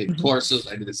conferences. I did courses.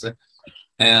 I did this.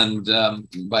 And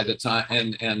by the time,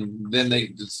 and then they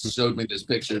just showed me this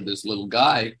picture of this little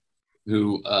guy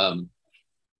who,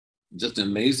 just an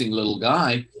amazing little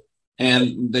guy.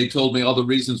 And they told me all the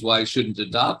reasons why I shouldn't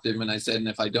adopt him. And I said, and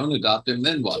if I don't adopt him,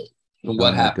 then what? And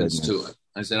what happens to him?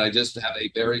 I said, I just have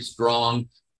a very strong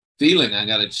feeling. I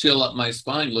got to chill up my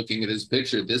spine looking at his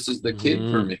picture. This is the kid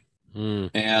for me.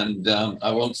 And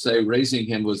I won't say raising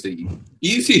him was the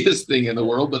easiest thing in the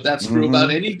world, but that's true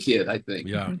about any kid, I think.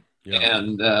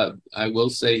 And I will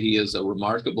say he is a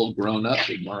remarkable grown-up,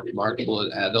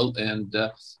 remarkable adult, and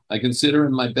I consider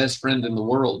him my best friend in the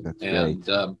world. And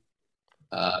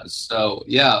so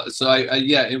read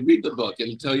the book.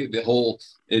 It'll tell you the whole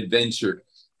adventure.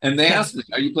 And they asked me,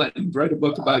 are you planning to write a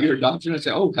book about your adoption? I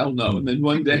said, oh, hell no. And then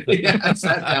one day I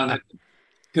sat down at the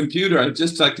computer. I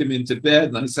just tucked him into bed,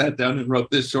 and I sat down and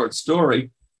wrote this short story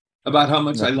about how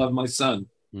much I love my son.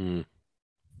 And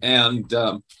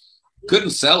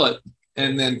couldn't sell it.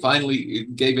 And then finally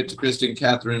gave it to Kristen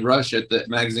Catherine Rush at the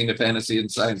Magazine of Fantasy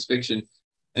and Science Fiction.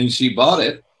 And she bought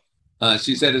it.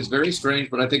 She said, it's very strange,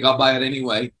 but I think I'll buy it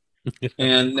anyway.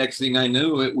 And next thing I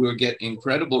knew, we were getting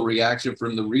incredible reaction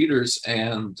from the readers,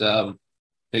 and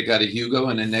it got a Hugo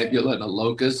and a Nebula and a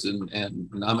Locus, and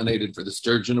nominated for the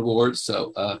Sturgeon Awards.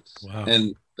 So,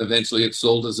 and eventually it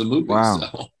sold as a movie.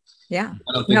 So, I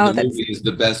don't think the movie is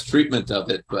the best treatment of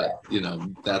it, but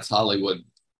that's Hollywood.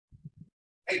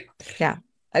 Yeah.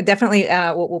 Definitely,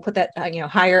 we'll put that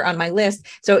higher on my list.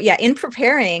 So in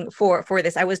preparing for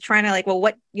this, I was trying to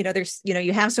what there's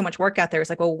you have so much work out there. It's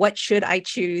like, well, what should I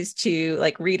choose to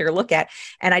read or look at?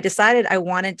 And I decided I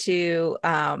wanted to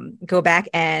go back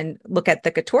and look at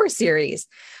the Couture series,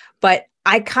 but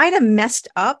I kind of messed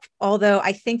up. Although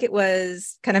I think it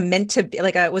was kind of meant to be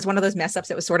it was one of those mess ups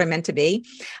that was sort of meant to be.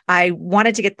 I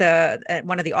wanted to get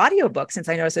one of the audiobooks since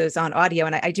I noticed it was on audio,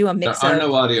 and I do a mix. There are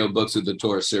no audiobooks of the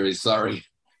Couture series. Sorry.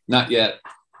 Not yet.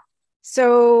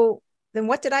 So then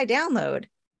what did I download?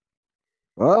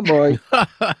 Oh boy.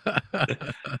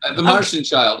 The Martian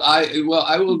Child. I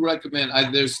will recommend.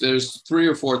 There's 3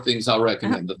 or 4 things I'll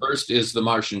recommend. The first is The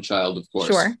Martian Child, of course.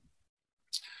 Sure.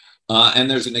 And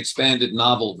there's an expanded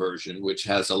novel version, which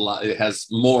has a lot. It has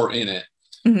more in it.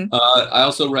 Mm-hmm. I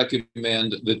also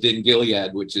recommend The Din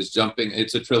Gilead, which is jumping.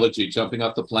 It's a trilogy: jumping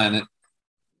off the planet,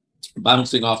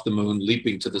 bouncing off the moon,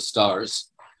 leaping to the stars.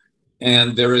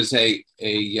 And there is a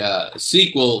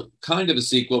sequel, kind of a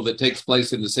sequel, that takes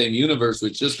place in the same universe,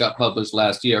 which just got published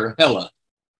last year, Hella.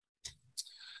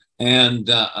 And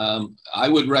I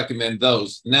would recommend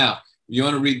those. Now, you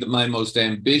want to read my most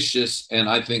ambitious, and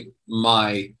I think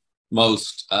my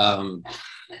most, I'll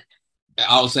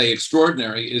say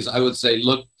extraordinary, is I would say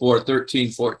look for 13,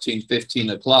 14,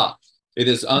 15 o'clock. It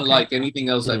is unlike anything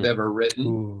else I've ever written.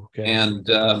 Ooh, okay. And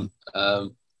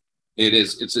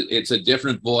it's a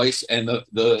different voice. And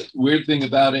the weird thing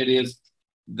about it is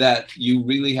that you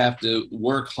really have to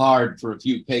work hard for a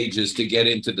few pages to get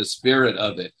into the spirit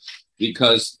of it,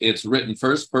 because it's written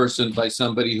first person by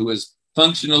somebody who is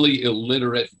functionally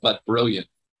illiterate but brilliant.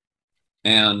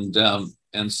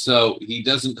 And so he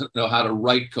doesn't know how to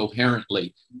write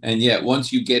coherently. And yet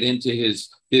once you get into his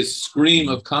stream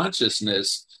of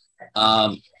consciousness,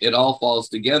 it all falls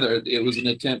together. It was an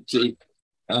attempt to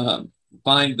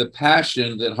find the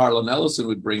passion that Harlan Ellison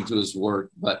would bring to his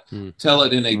work, but tell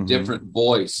it in a different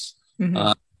voice.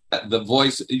 The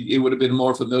voice, it would have been a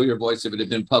more familiar voice if it had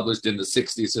been published in the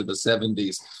 60s or the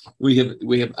 70s. We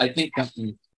have, I think,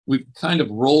 we've kind of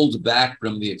rolled back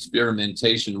from the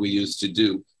experimentation we used to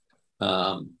do.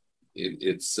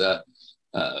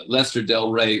 Lester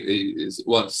Del Rey is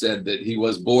once said that he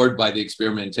was bored by the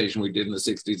experimentation we did in the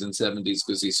 60s and 70s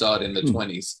because he saw it in the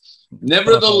 20s.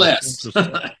 Nevertheless,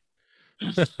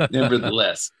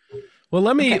 Well,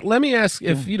 let me ask,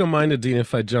 if you don't mind, Adina,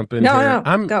 if I jump in here.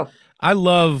 No, go. I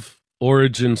love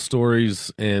origin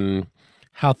stories and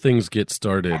how things get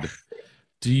started.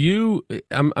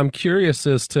 I'm curious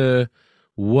as to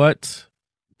what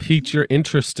piqued your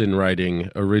interest in writing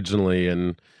originally,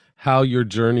 and how your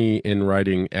journey in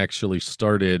writing actually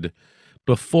started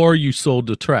before you sold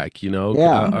the Trek,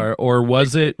 or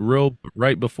was it real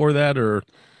right before that? Or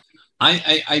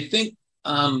I think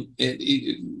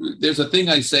there's a thing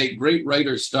I say: great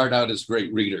writers start out as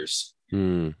great readers.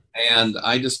 And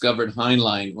I discovered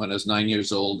Heinlein when I was 9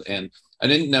 years old, and I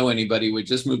didn't know anybody. We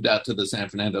just moved out to the San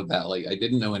Fernando Valley. I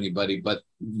didn't know anybody, but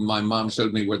my mom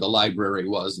showed me where the library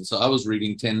was. And so I was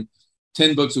reading 10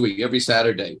 books a week every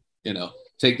Saturday,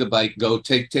 take the bike, go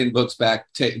take 10 books back,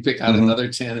 pick out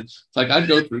another 10. It's like I'd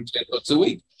go through 10 books a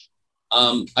week.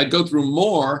 I'd go through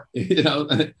more,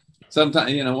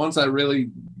 sometimes, once I really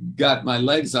got my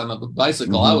legs on the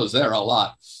bicycle, I was there a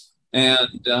lot.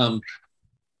 And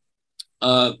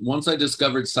once I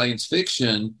discovered science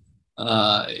fiction,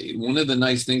 one of the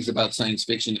nice things about science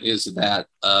fiction is that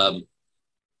a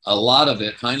lot of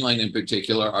it, Heinlein in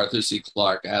particular, Arthur C.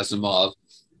 Clarke, Asimov,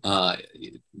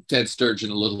 Ted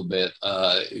Sturgeon a little bit,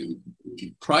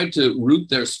 tried to root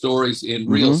their stories in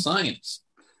real science.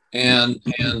 And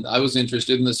I was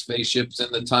interested in the spaceships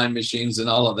and the time machines and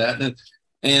all of that.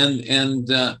 And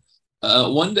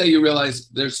one day you realize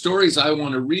there's stories I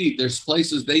want to read. There's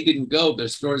places they didn't go.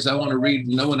 There's stories I want to read.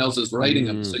 No one else is writing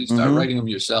them. So you start writing them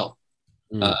yourself.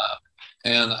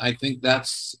 And I think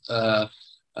that's,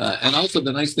 and also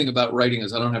the nice thing about writing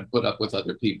is I don't have to put up with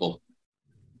other people.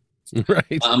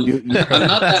 Right. I'm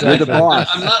not that. You're the boss.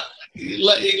 I'm not.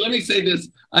 Let me say this.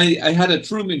 I had a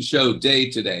Truman Show day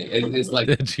today. It's like,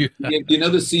 you know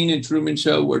the scene in Truman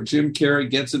Show where Jim Carrey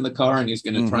gets in the car and he's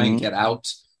going to try and get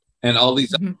out, and all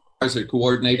these cars are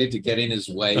coordinated to get in his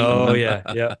way. Oh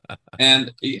yeah.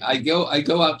 And I go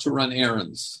out to run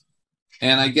errands,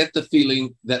 and I get the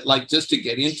feeling that, like, just to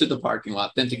get into the parking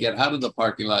lot, then to get out of the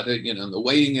parking lot, the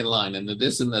waiting in line and the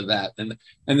this and the that, and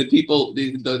the people, they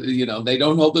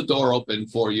don't hold the door open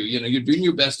for you. You're doing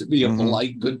your best to be a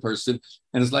polite, good person,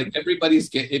 and it's like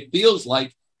it feels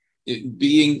like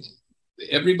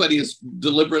everybody is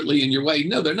deliberately in your way.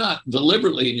 No, they're not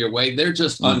deliberately in your way. They're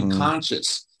just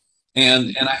unconscious.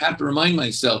 And I have to remind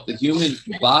myself the human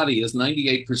body is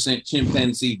 98%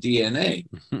 chimpanzee DNA.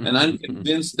 And I'm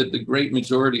convinced that the great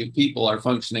majority of people are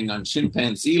functioning on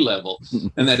chimpanzee level,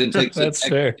 and that it takes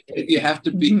fair. You have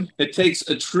to be, it takes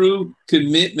a true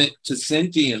commitment to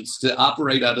sentience to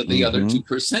operate out of the other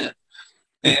 2%.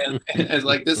 And it's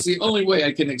like, this is the only way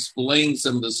I can explain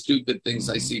some of the stupid things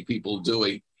I see people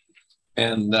doing.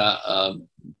 And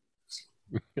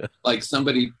like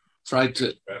somebody tried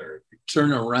to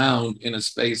turn around in a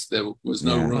space there was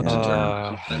no room to turn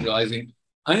around, and realizing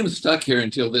I am stuck here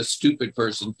until this stupid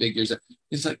person figures out.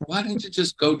 It's like, why don't you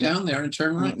just go down there and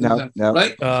turn right? No.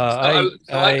 Right?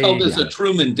 I call this a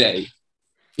Truman Day,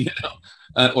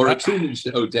 or a Truman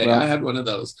Show Day. Well, I had one of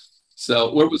those.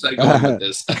 So where was I going with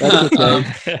this? That's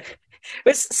okay.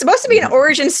 It's supposed to be an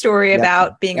origin story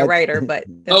about being a writer, but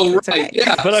right, okay.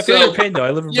 yeah. But I feel your pain, though. I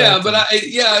live in Brampton.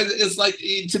 It's like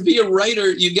to be a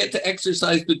writer, you get to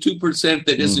exercise the 2%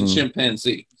 that isn't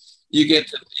chimpanzee. You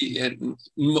get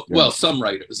to, some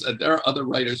writers. There are other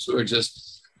writers who are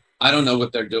just, I don't know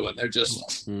what they're doing. They're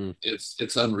just,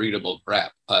 it's unreadable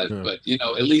crap. But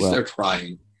at least they're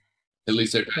trying. At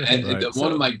least they're trying. And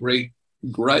one of my great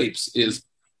gripes is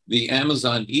the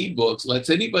Amazon ebooks lets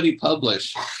anybody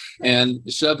publish and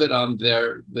shove it on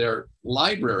their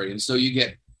library. And so you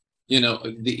get,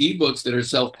 the ebooks that are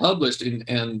self-published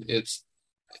and it's,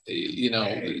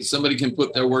 somebody can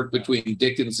put their work between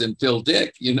Dickens and Phil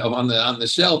Dick, on the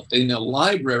shelf in a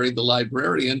library. The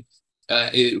librarian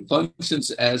it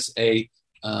functions as she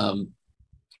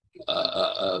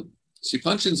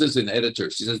functions as an editor.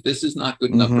 She says, this is not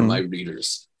good enough for my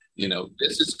readers.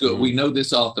 This is good. We know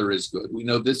this author is good. We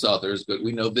know this author is good.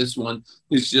 We know this one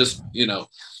is just,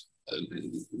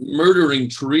 murdering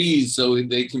trees so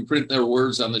they can print their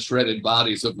words on the shredded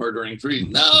bodies of murdering trees.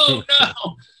 No.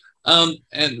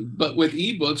 But with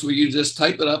ebooks where you just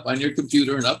type it up on your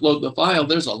computer and upload the file,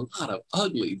 there's a lot of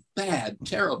ugly, bad,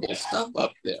 terrible stuff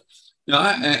up there.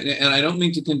 I don't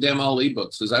mean to condemn all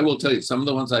ebooks, because I will tell you, some of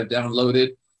the ones I've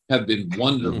downloaded have been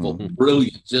wonderful,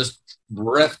 brilliant, just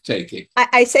breathtaking.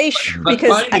 I say but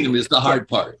because finding them is the hard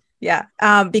part. Yeah,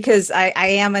 because I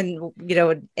am an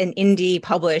indie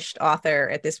published author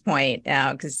at this point,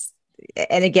 because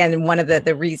and again, one of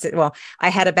the reasons, I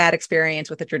had a bad experience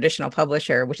with a traditional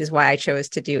publisher, which is why I chose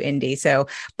to do indie. So,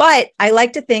 but I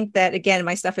like to think that, again,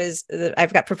 my stuff is,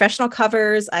 I've got professional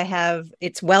covers.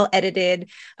 It's well edited.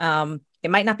 It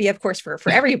might not be, of course, for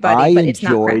everybody, but it's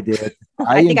not crap.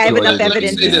 I think I have enough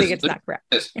evidence to think it's not crap.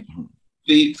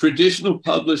 The traditional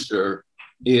publisher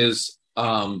is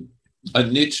a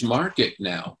niche market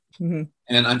now.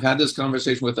 And I've had this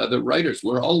conversation with other writers.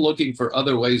 We're all looking for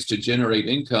other ways to generate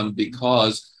income,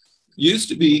 because used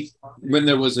to be when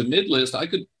there was a mid-list, I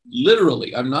could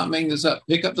literally, I'm not making this up,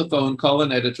 pick up the phone, call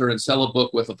an editor and sell a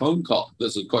book with a phone call.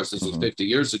 This was 50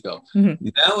 years ago.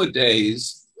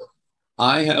 Nowadays,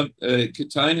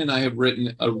 Katine and I have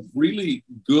written a really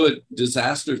good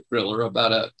disaster thriller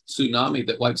about a tsunami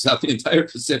that wipes out the entire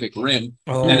Pacific Rim.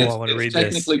 And it's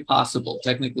technically possible.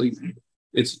 Technically,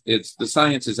 it's the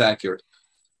science is accurate.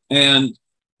 And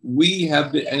we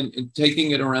have been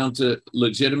taking it around to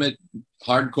legitimate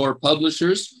hardcore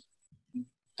publishers.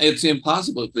 It's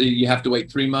impossible. You have to wait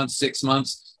 3 months, 6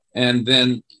 months. And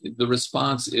then the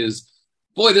response is,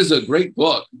 boy, this is a great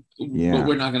book, but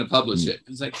we're not going to publish it.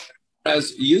 It's like,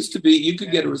 as it used to be, you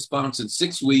could get a response in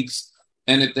 6 weeks.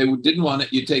 And if they didn't want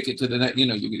it, you take it to the next,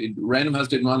 Random House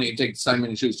didn't want it, you take it to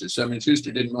Simon & Schuster. Simon &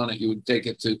 Schuster didn't want it, you would take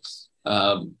it to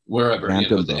wherever.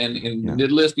 And in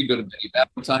mid-list, you go to Betty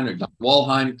Valentine or Don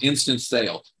Walheim, instant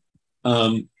sale.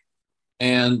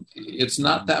 And it's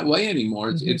not that way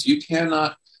anymore. It's you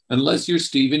cannot, unless you're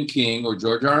Stephen King or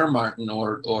George R.R. Martin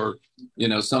or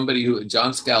somebody who,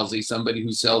 John Scalzi, somebody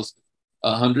who sells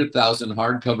 100,000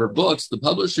 hardcover books. The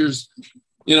publishers,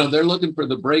 they're looking for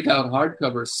the breakout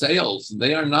hardcover sales.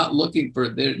 They are not looking for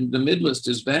the mid-list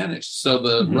has vanished. So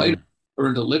the writers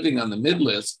earned a living on the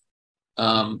mid-list.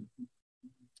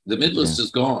 The mid-list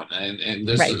is gone, and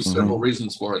there's several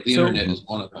reasons for it. The internet is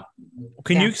one of them.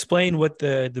 Can you explain what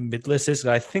the mid-list is?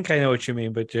 I think I know what you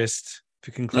mean, but just if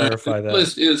you can clarify that. The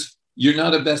mid-list is you're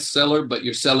not a bestseller, but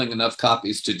you're selling enough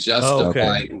copies to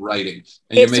justify writing,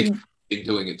 and you're making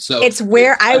doing it. So it's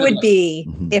where I would be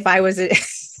if I was if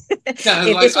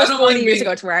this was 40 years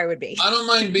ago. It's where I would be. I don't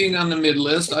mind being on the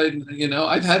mid-list.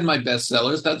 I've had my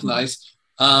bestsellers. That's nice.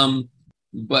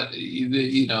 But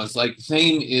it's like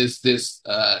fame is this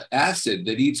acid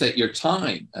that eats at your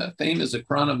time. Fame is a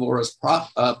carnivorous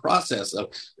process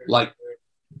of like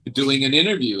doing an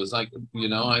interview. It's like,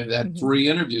 I've had 3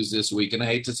 interviews this week, and I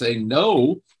hate to say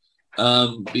no,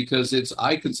 because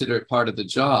I consider it part of the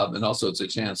job, and also it's a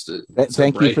chance to.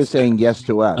 Thank you for saying yes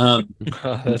to us.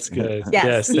 That's good.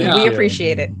 Yes, we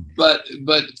appreciate it. But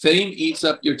fame eats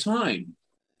up your time,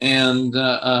 and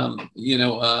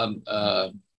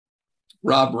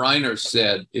Rob Reiner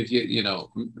said, if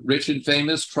rich and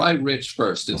famous, try rich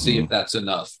first and see if that's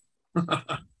enough.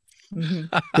 Can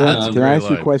I ask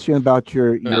you a question about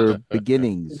your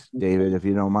beginnings, David, if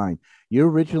you don't mind? You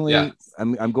originally,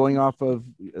 I'm going off of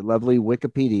lovely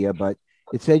Wikipedia, but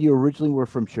it said you originally were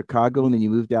from Chicago and then you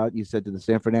moved out, you said, to the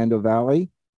San Fernando Valley.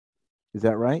 Is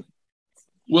that right?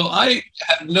 Well, I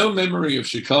have no memory of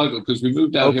Chicago because we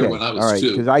moved out here when I was all right.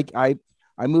 2. Because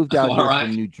I moved out All here right.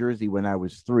 from New Jersey when I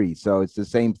was 3, so it's the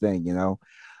same thing, you know.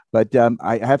 But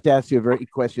I have to ask you a very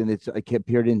question that's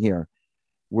appeared in here.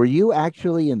 Were you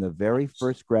actually in the very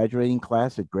first graduating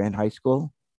class at Grant High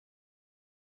School?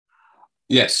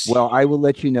 Yes. Well, I will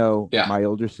let you know. Yeah. My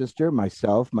older sister,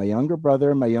 myself, my younger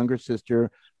brother, my younger sister,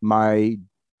 my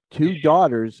 2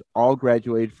 daughters all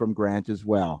graduated from Grant as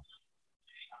well.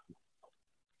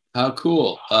 How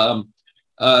cool.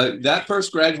 That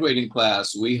first graduating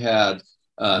class, we had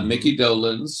Mickey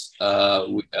Dolenz,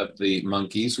 we have the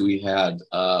Monkees, we had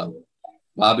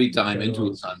Bobby Diamond, who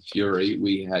was on Fury,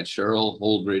 we had Cheryl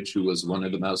Holdridge, who was one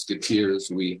of the Musketeers,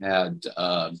 we had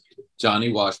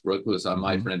Johnny Washbrook, who was on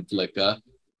My Friend Flicka.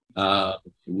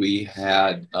 We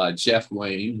had Jeff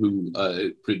Wayne,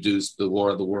 who produced the War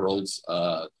of the Worlds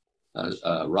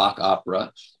rock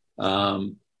opera.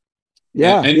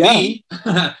 Me.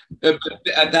 At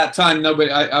that time,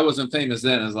 nobody. I wasn't famous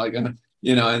then. It's like,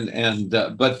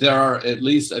 but there are at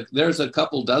least there's a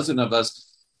couple dozen of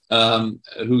us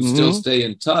who still stay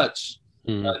in touch.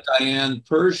 Diane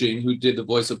Pershing, who did the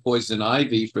voice of Poison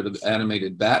Ivy for the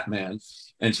animated Batman,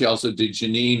 and she also did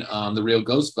Janine on The Real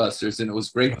Ghostbusters, and it was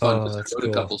great fun because I wrote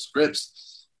a couple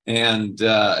scripts, and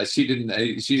she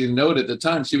didn't know it at the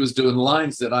time. She was doing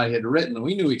lines that I had written.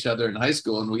 We knew each other in high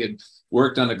school, and we had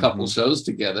worked on a couple shows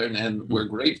together, and we're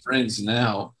great friends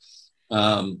now.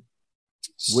 What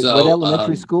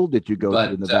elementary school did you go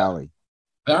to in the Valley?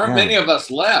 There aren't many of us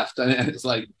left. I mean, it's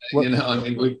like,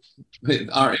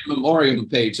 our in memoriam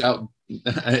page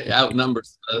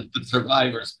outnumbers the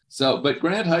survivors. So, but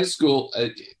Grant High School,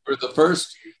 for the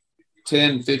first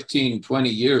 10, 15, 20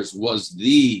 years, was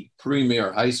the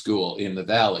premier high school in the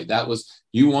Valley. That was,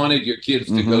 you wanted your kids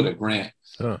to go to Grant.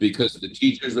 Because the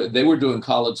teachers, they were doing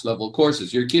college level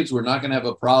courses. Your kids were not going to have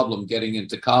a problem getting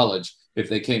into college if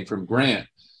they came from Grant.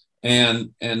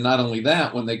 And not only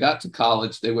that, when they got to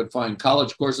college, they would find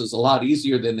college courses a lot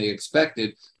easier than they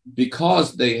expected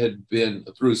because they had been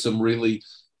through some really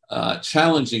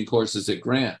challenging courses at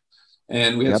Grant.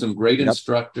 And we had some great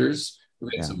instructors.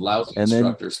 We had some lousy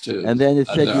instructors too. And then it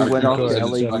said you went off to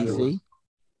LABC.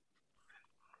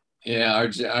 Yeah,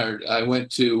 I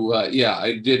went to,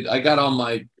 I did. I got all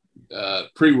my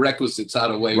prerequisites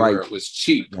out of the way where it was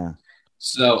cheap. Yeah.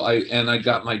 So I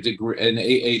got my degree, an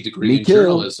AA degree in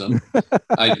journalism.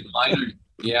 I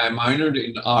minored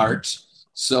in art.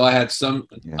 So I had some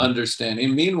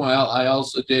understanding. Meanwhile, I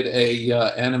also did a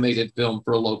animated film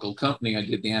for a local company. I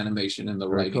did the animation and the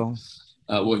writing.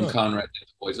 When Conrad did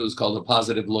the voice. It was called A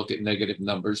Positive Look at Negative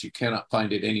Numbers. You cannot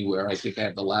find it anywhere. I think I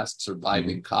have the last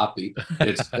surviving copy.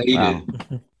 It's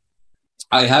faded.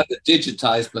 I have it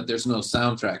digitized, but there's no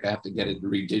soundtrack. I have to get it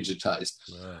redigitized.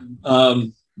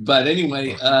 But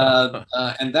anyway,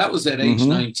 and that was at age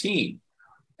 19.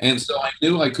 And so I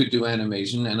knew I could do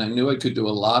animation, and I knew I could do a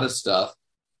lot of stuff.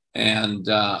 And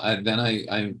then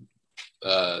I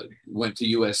went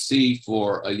to USC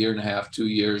for a year and a half, 2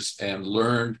 years, and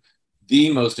learned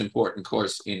the most important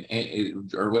course in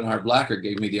Erwin R. Blacker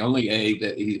gave me the only A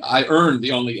that I earned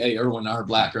the only A Erwin R.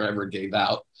 Blacker ever gave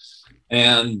out.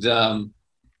 And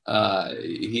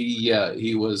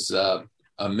he was a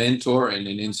mentor and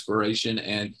an inspiration.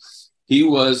 And he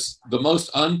was the most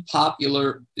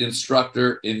unpopular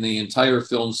instructor in the entire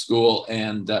film school.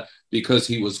 And because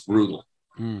he was brutal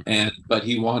but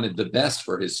he wanted the best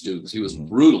for his students. He was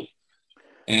brutal.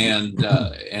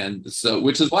 And so,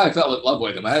 which is why I fell in love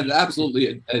with him. I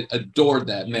absolutely adored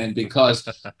that man because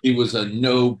he was a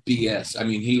no BS. I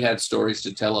mean, he had stories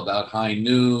to tell about High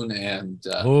Noon and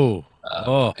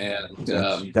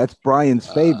that's Brian's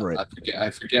favorite. I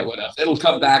forget what else. It'll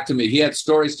come back to me. He had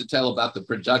stories to tell about the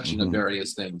production of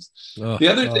various things. The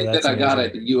other thing that I got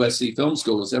at the USC Film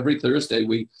School was every Thursday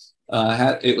we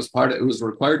it was a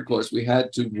required course. We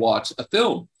had to watch a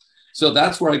film. So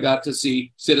that's where I got to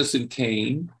see Citizen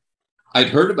Kane. I'd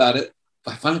heard about it.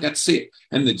 I finally got to see it.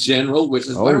 And The General, which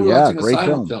is why we're watching a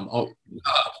silent film.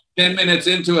 10 minutes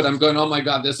into it, I'm going, oh my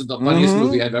God, this is the funniest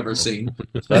movie I've ever seen.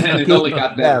 And it only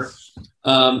got better.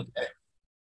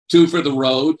 Two for the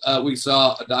Road. We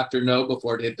saw Dr. No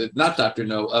before it hit the, not Dr.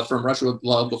 No, From Russia with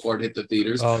Love before it hit the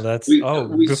theaters. Oh,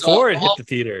 before it hit the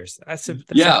theaters. That's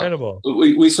incredible.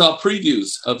 We saw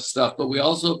previews of stuff, but we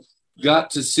also got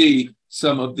to see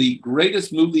some of the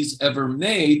greatest movies ever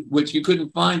made, which you couldn't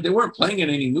find. They weren't playing in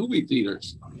any movie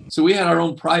theaters. So we had our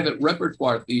own private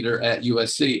repertoire theater at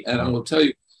USC. And I will tell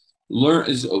you,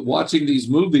 watching these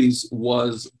movies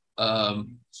was a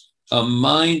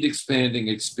mind-expanding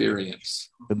experience.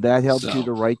 And that helped you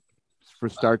to write for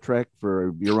Star Trek,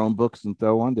 for your own books and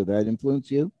so on? Did that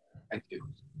influence you? Thank you.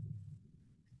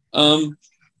 I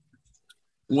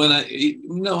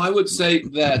would say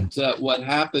that what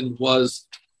happened was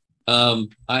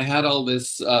I had all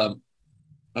this. I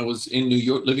was in New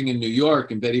York, living in New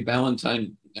York, and Betty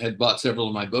Ballantyne had bought several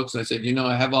of my books. And I said,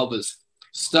 I have all this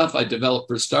stuff I developed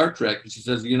for Star Trek. And she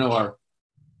says, our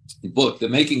book, The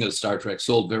Making of Star Trek,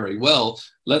 sold very well.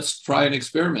 Let's try an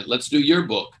experiment. Let's do your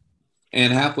book.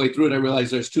 And halfway through it, I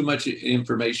realized there's too much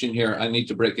information here. I need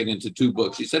to break it into 2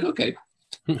 books. She said, okay.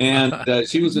 And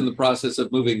she was in the process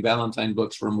of moving Ballantyne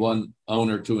books from one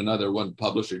owner to another, one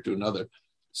publisher to another.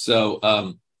 So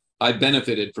I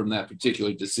benefited from that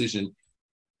particular decision.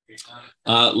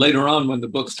 Later on, when the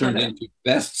books turned into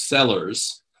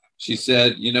bestsellers, she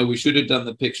said, we should have done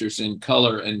the pictures in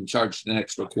color and charged an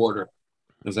extra $0.25. I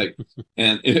was like,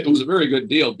 and it was a very good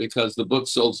deal because the book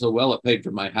sold so well, it paid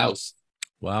for my house.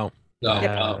 Wow. So,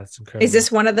 That's incredible. Is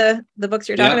this one of the books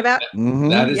you're talking about?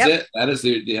 That is it. That is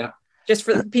it. Yeah. Just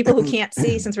for the people who can't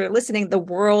see, since we're listening, The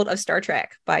World of Star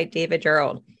Trek by David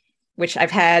Gerrold, which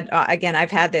I've had,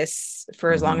 I've had this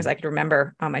for as long as I could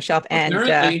remember on my shelf. And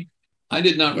apparently, I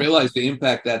did not realize the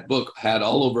impact that book had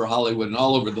all over Hollywood and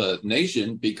all over the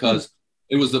nation, because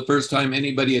it was the first time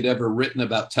anybody had ever written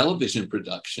about television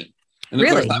production. And of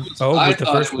Really? course, I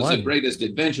thought it was the greatest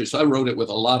adventure, so I wrote it with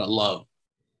a lot of love.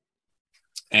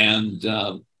 And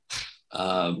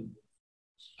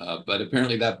but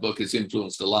apparently that book has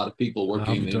influenced a lot of people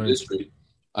working in the industry.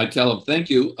 I tell them, thank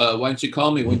you. Why don't you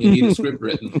call me when you need a script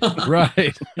written?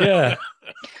 Right. Yeah.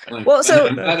 Well, so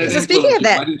speaking of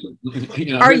that,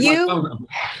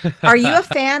 are you a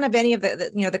fan of any of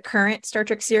the current Star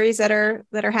Trek series that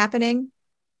are happening?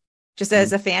 Just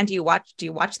as a fan, do you watch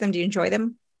them? Do you enjoy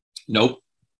them? Nope.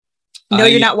 No,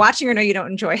 you're not watching, or no, you don't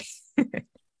enjoy.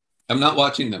 I'm not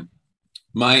watching them.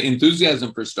 My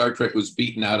enthusiasm for Star Trek was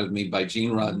beaten out of me by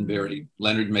Gene Roddenberry,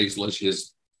 Leonard Maizlish,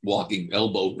 his walking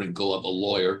elbow wrinkle of a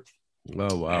lawyer.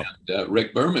 Oh, wow. And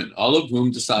Rick Berman, all of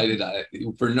whom decided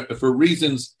for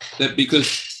reasons that,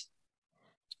 because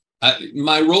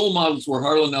my role models were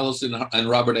Harlan Ellison and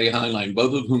Robert A. Heinlein,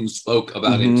 both of whom spoke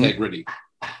about integrity.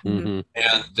 Mm-hmm.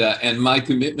 And my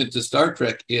commitment to Star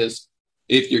Trek is,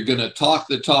 if you're going to talk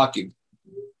the talk, you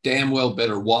damn well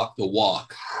better walk the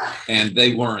walk. And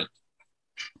they weren't.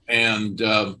 And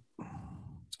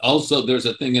also, there's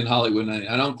a thing in Hollywood, and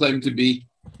I don't claim to be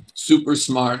super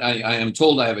smart. I am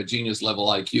told I have a genius level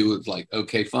IQ. It's like,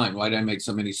 okay, fine. Why did I make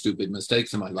so many stupid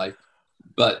mistakes in my life?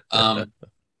 But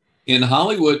in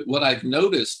Hollywood, what I've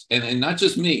noticed, and not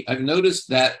just me, I've noticed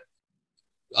that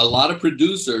a lot of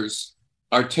producers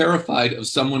are terrified of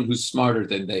someone who's smarter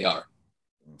than they are.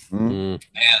 Mm-hmm.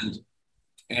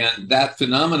 And that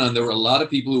phenomenon, there were a lot of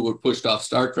people who were pushed off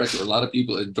Star Trek. There were a lot of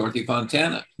people, Dorothy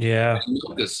Fontana. Yeah.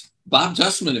 Lucas, Bob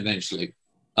Justman eventually.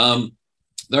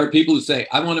 There are people who say,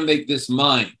 I want to make this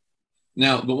mine.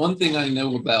 Now, the one thing I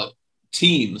know about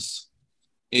teams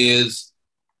is,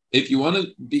 if you want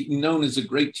to be known as a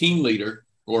great team leader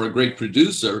or a great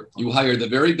producer, you hire the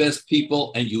very best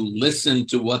people and you listen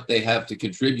to what they have to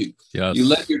contribute. Yes. You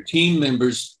let your team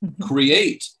members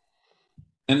create,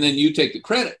 and then you take the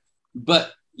credit.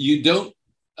 But you don't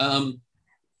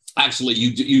actually,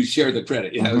 you share the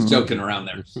credit. Yeah, I was joking around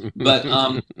there. But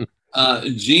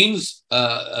Gene's,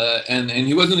 and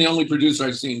he wasn't the only producer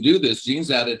I've seen do this.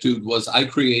 Gene's attitude was, I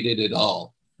created it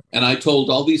all. And I told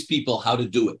all these people how to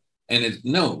do it. And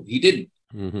no, he didn't.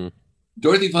 Mm-hmm.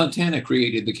 Dorothy Fontana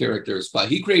created the character of Spock.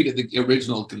 He created the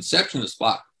original conception of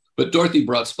Spock, but Dorothy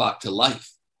brought Spock to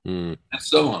life, and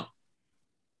so on.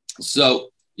 So,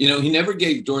 he never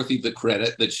gave Dorothy the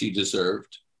credit that she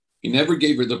deserved. He never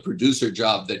gave her the producer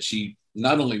job that she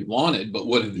not only wanted, but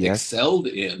would have excelled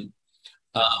in.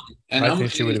 And I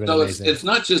think she would have been amazing. It's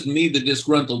not just me, the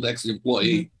disgruntled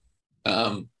ex-employee.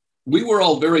 We were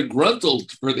all very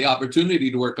gruntled for the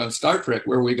opportunity to work on Star Trek.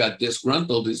 Where we got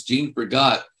disgruntled is Gene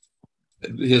forgot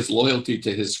his loyalty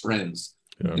to his friends.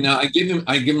 Yeah. I give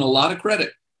him a lot of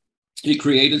credit. He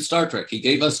created Star Trek. He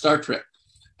gave us Star Trek.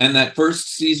 And that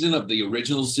first season of the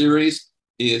original series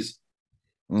is,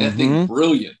 I think,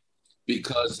 brilliant,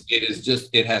 because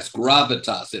it has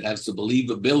gravitas, it has the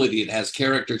believability, it has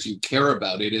characters you care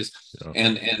about. It is,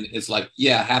 and it's like,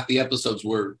 half the episodes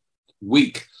were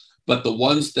weak, but the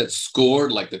ones that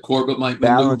scored, like the Corbomite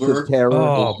maneuver,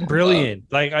 brilliant!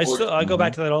 I go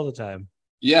back to that all the time.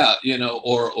 Yeah,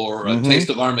 or a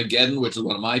Taste of Armageddon, which is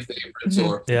one of my favorites,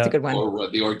 or that's a good one. Or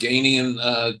the Organian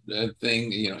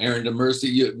thing, Aaron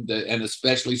DeMercy, and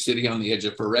especially City on the Edge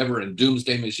of Forever and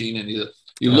Doomsday Machine, and you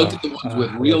look at the ones with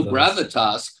real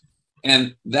gravitas,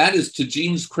 and that is to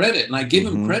Gene's credit, and I give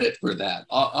him credit for that.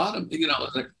 Autumn,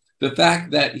 the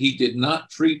fact that he did not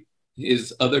treat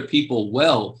his other people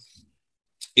well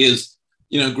is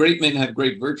great men have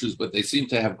great virtues, but they seem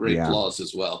to have great flaws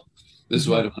as well. This is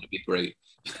why I don't want to be great.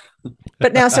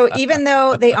 But now, so even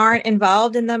though they aren't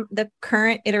involved in the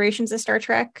current iterations of Star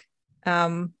Trek,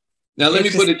 now let me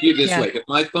put it to you this way: if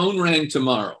my phone rang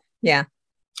tomorrow, and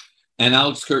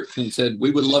Alex Kurtzman said,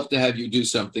 "We would love to have you do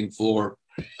something for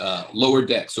Lower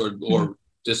Decks or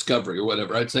Discovery or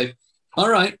whatever," I'd say, "All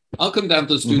right, I'll come down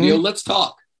to the studio. Let's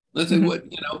talk. Let's say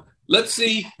let's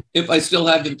see if I still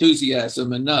have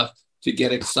enthusiasm enough to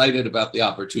get excited about the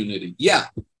opportunity." Yeah,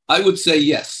 I would say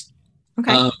yes.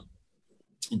 Okay.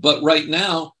 But right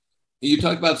now, you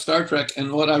talk about Star Trek,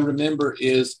 and what I remember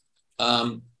is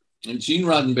Gene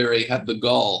Roddenberry had the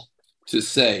gall to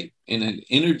say in an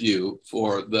interview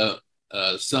for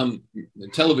some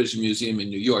television museum in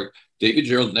New York, David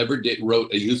Gerrold never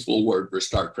wrote a useful word for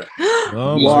Star Trek.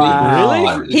 Oh,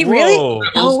 wow. Really? He really?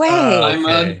 No way. I'm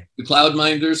on the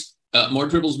Cloudminders, More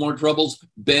Tribbles, More Troubles,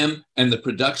 BEM, and the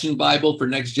production Bible for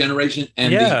Next Generation,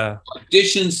 and the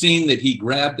audition scene that he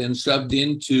grabbed and shoved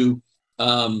into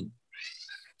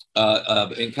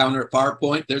Encounter at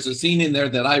Farpoint. There's a scene in there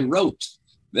that I wrote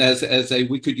as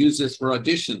we could use this for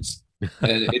auditions,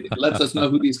 and it lets us know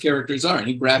who these characters are. And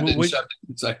he grabbed it and shoved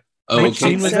it. It's like, which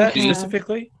scene was that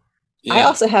specifically? Yeah. I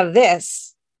also have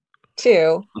this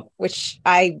too, which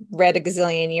I read a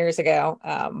gazillion years ago,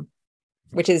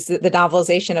 which is the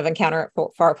novelization of Encounter at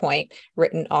Farpoint,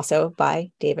 written also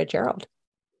by David Gerrold.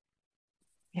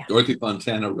 Yeah. Dorothy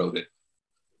Fontana wrote it.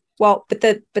 Well, but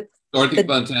Dorothy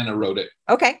Fontana wrote it.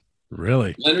 Okay.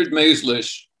 Really? Leonard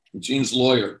Maizlish, Gene's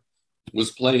lawyer,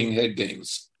 was playing head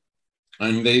games.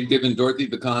 And they'd given Dorothy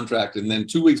the contract. And then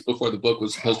 2 weeks before the book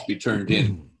was supposed to be turned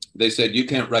in, they said, "You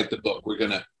can't write the book. We're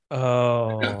going to."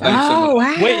 Wow.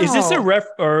 Wait, is this a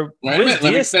or let me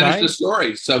finish the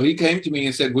story. So he came to me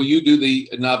and said, "Will you do the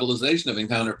novelization of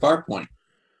Encounter at Farpoint?"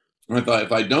 And I thought,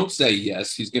 if I don't say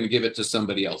yes, he's going to give it to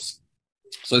somebody else.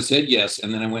 So I said yes,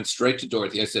 and then I went straight to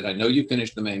Dorothy. I said, "I know you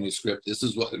finished the manuscript. This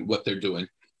is what they're doing.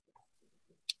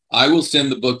 I will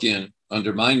send the book in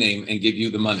under my name and give you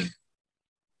the money."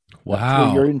 Wow.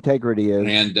 That's where your integrity is.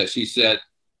 And she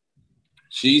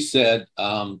said,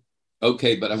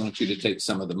 "Okay, but I want you to take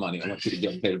some of the money. I want you to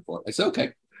get paid for it." I said,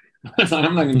 "Okay."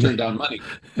 I'm not going to turn down money.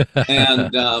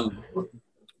 And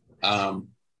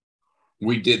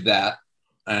we did that.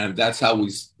 And that's how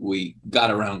we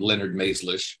got around Leonard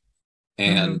Maizlish.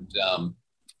 And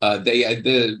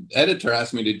the editor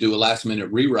asked me to do a last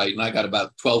minute rewrite, and I got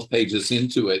about 12 pages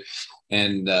into it,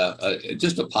 and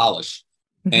just a polish.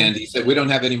 And he said, "We don't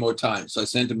have any more time." So I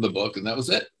sent him the book, and that was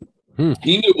it.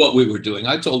 He knew what we were doing.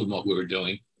 I told him what we were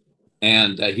doing,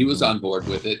 and he was on board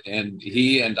with it. And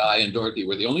he and I and Dorothy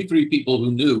were the only three people who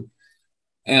knew.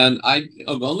 And I've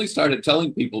only started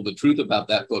telling people the truth about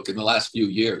that book in the last few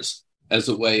years as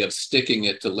a way of sticking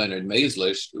it to Leonard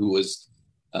Maizlish, who was,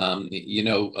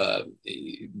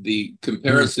 the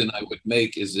comparison I would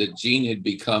make is that Gene had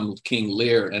become King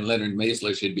Lear and Leonard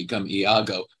Maizlish had become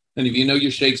Iago. And if you know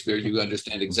your Shakespeare, you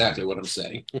understand exactly what I'm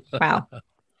saying. Wow.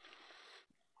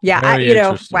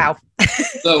 Yeah, wow.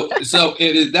 So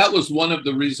that was one of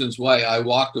the reasons why I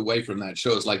walked away from that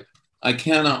show. It's like, I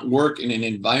cannot work in an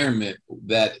environment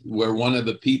where one of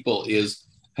the people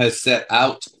has set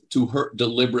out to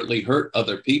deliberately hurt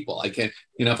other people. I can't,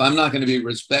 if I'm not going to be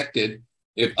respected,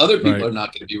 if other people are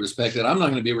not going to be respected, I'm not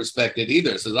going to be respected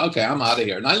either. So, okay, I'm out of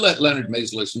here. And I let Leonard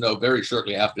Maizlish know very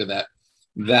shortly after that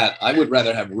I would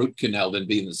rather have root canal than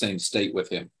be in the same state with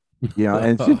him. Yeah,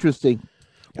 and it's interesting.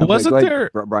 Wasn't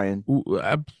there, Brian?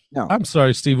 No, I'm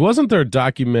sorry, Steve. Wasn't there a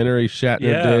documentary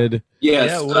Shatner did?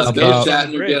 Yes, Bill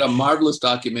Shatner did a marvelous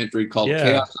documentary called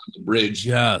Chaos on the Bridge.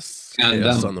 Yes, and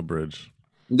Chaos on the Bridge.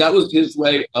 That was his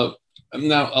way of.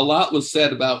 Now, a lot was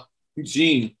said about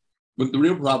Gene, but the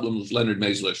real problem was Leonard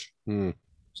Maizlish. And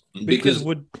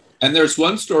there's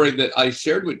one story that I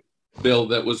shared with Bill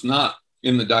that was not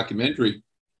in the documentary.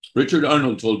 Richard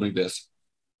Arnold told me this.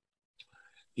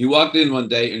 He walked in one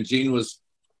day and Gene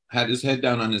had his head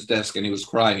down on his desk and he was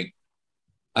crying.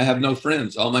 "I have no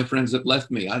friends. All my friends have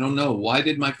left me. I don't know. Why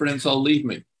did my friends all leave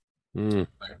me?" Boy,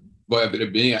 if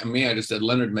it being me, I just said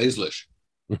Leonard Maizlish.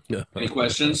 Any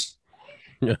questions?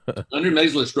 Leonard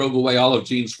Maizlish drove away all of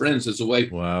Gene's friends as a way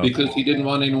because he didn't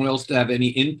want anyone else to have any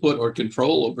input or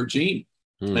control over Gene.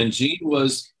 And Gene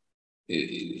was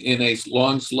in a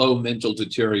long, slow mental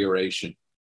deterioration.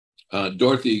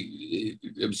 Dorothy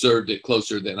observed it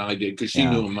closer than I did because she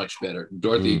knew him much better.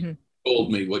 Dorothy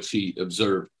told me what she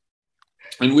observed.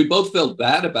 And we both felt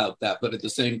bad about that. But at the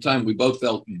same time, we both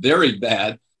felt very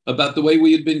bad about the way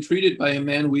we had been treated by a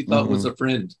man we thought was a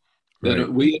friend.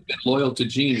 That we had been loyal to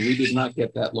Gene. We did not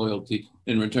get that loyalty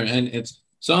in return. And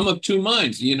So I'm of two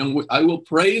minds. I will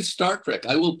praise Star Trek.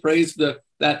 I will praise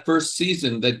that first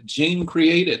season that Gene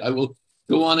created. I will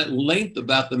go on at length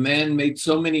about the man made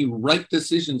so many right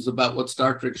decisions about what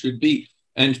Star Trek should be,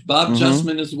 and Bob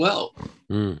Justman as well.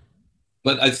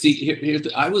 But I see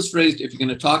I was raised, if you're going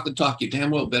to talk the talk, you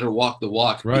damn well better walk the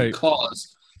walk, right?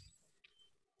 Because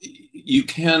you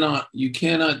cannot be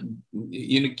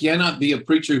a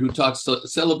preacher who talks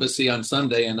celibacy on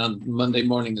Sunday and on Monday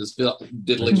morning is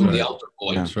diddling with the altar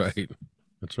boy. That's right.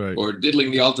 That's right. Or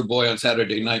diddling the altar boy on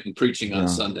Saturday night and preaching on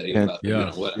Sunday. And,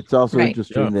 about, what. It's also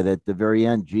interesting that at the very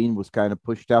end, Gene was kind of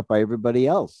pushed out by everybody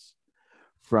else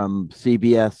from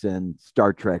CBS and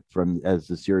Star Trek as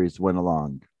the series went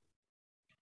along.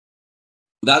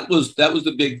 That was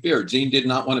the big fear. Gene did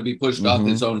not want to be pushed off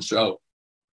his own show.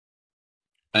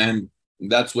 And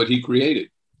that's what he created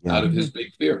out of his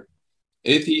big fear.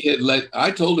 If he had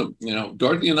I told him,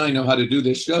 Dorothy and I know how to do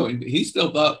this show. And he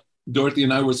still thought Dorothy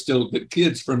and I were still the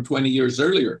kids from 20 years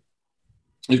earlier.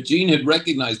 If Gene had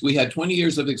recognized we had 20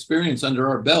 years of experience under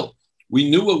our belt, we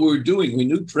knew what we were doing. We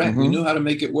knew Trek. We knew how to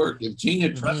make it work. If Gene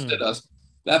had trusted us,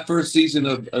 that first season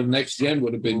of Next Gen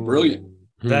would have been brilliant.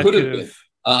 That could have been.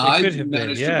 I could have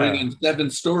managed been, to bring in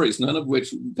 7 stories, none of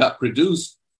which got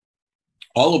produced,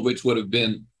 all of which would have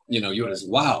been, you would have said,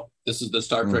 wow, this is the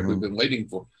Star Trek we've been waiting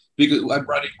for. Because I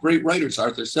brought in great writers,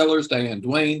 Arthur Sellers, Diane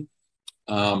Duane,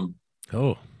 a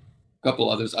couple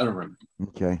others, I don't remember.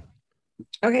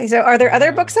 Okay, so are there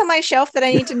other books on my shelf that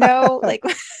I need to know?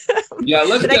 Yeah,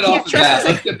 let's get off of that.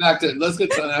 Let's get back to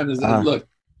look,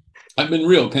 I've been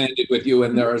real candid with you,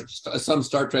 and there are some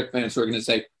Star Trek fans who are going to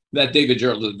say that David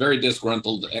Gerrold is a very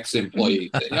disgruntled ex-employee.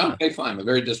 Okay, fine, I'm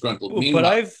very disgruntled.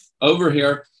 Meanwhile, over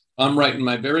here, I'm writing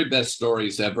my very best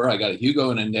stories ever. I got a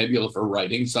Hugo and a Nebula for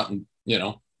writing something,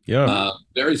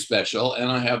 very special. And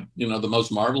I have, the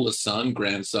most marvelous son,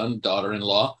 grandson,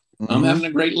 daughter-in-law. I'm having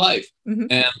a great life. And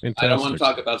fantastic. I don't want to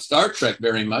talk about Star Trek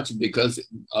very much because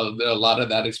a lot of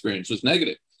that experience was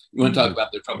negative. You want to talk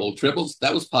about the trouble Tribbles?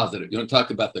 That was positive. You want to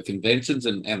talk about the conventions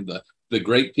and the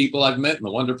great people I've met and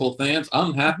the wonderful fans?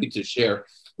 I'm happy to share.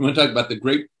 You want to talk about the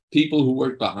great people who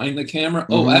work behind the camera?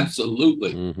 Oh,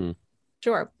 absolutely.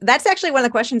 Sure. That's actually one of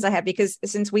the questions I have, because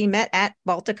since we met at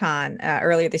Balticon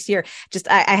earlier this year,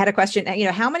 I had a question.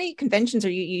 How many conventions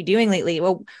are you doing lately?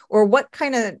 Well, or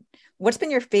what's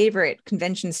been your favorite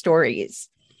convention stories?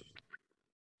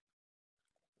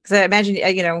 Because I imagine,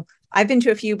 I've been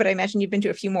to a few, but I imagine you've been to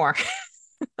a few more.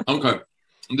 Okay.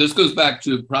 This goes back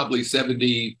to probably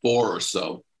 74 or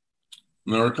so.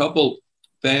 There are a couple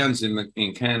fans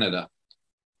in Canada.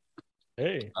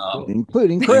 Hey,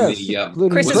 including Chris.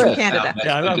 Chris is from Canada.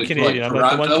 Yeah, I'm Canadian. I'm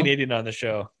like the one Canadian on the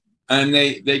show. And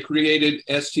they created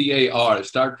STAR,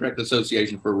 Star Trek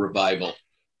Association for Revival.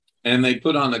 And they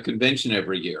put on a convention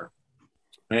every year.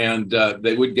 And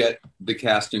they would get the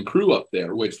cast and crew up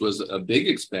there, which was a big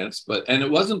expense. And it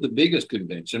wasn't the biggest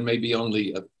convention, maybe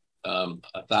only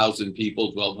 1,000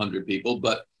 people, 1,200 people.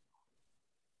 But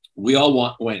we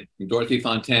all went. Dorothy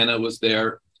Fontana was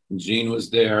there. Gene was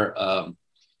there.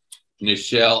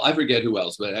 Nichelle, I forget who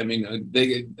else, but I mean,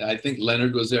 I think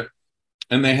Leonard was there.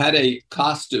 And they had a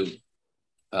costume,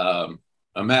 a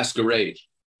masquerade.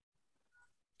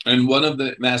 And one of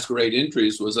the masquerade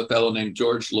entries was a fellow named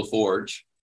George LaForge.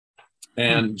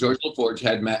 And George LaForge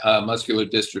had muscular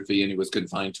dystrophy, and he was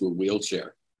confined to a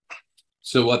wheelchair.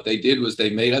 So what they did was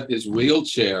they made up his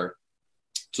wheelchair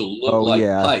to look like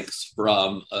Pikes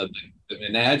from the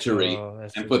menagerie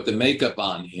and put the makeup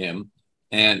on him.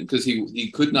 And because he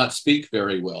could not speak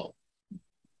very well.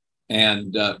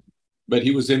 And but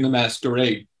he was in the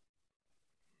masquerade.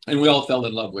 And we all fell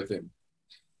in love with him.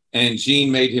 And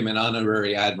Gene made him an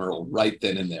honorary admiral right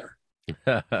then and there.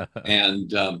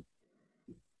 And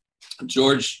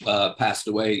George passed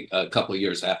away a couple of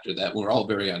years after that. We're all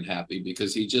very unhappy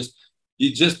because he just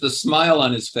the smile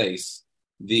on his face,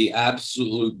 the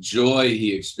absolute joy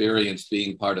he experienced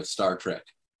being part of Star Trek.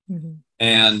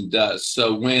 And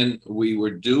so when we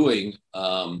were doing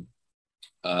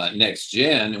Next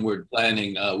Gen and we're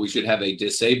planning, we should have a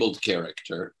disabled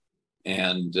character.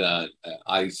 And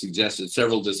I suggested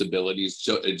several disabilities.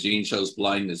 Gene shows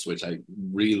blindness, which I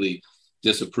really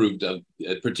disapproved of,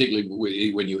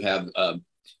 particularly when you have an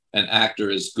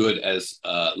actor as good as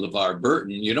LeVar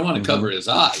Burton. You don't want to cover his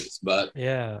eyes, but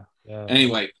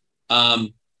anyway.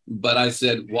 But I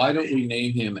said, why don't we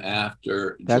name him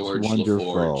after George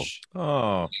LaForge?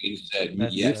 Oh, he said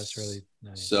yes. That's really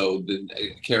nice. So the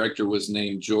character was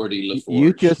named Geordie LaForge.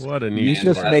 You just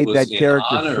made that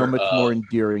character so much more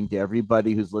endearing to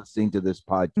everybody who's listening to this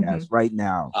podcast right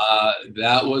now.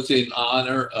 That was in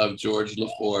honor of George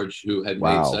LaForge, who had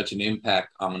made such an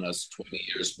impact on us 20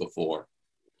 years before.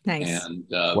 Nice. And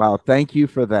wow, thank you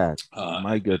for that.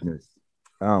 My and, goodness.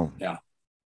 Oh, yeah.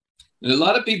 And a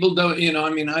lot of people don't, I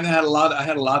mean, I had a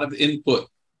lot of input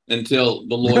until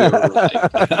the lawyer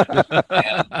arrived.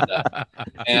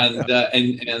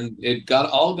 and it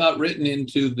got written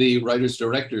into the writer's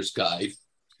director's guide,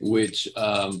 which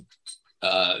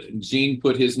Gene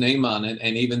put his name on it.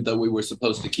 And even though we were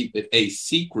supposed to keep it a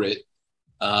secret,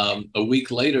 a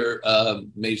week later,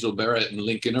 Majel Barrett and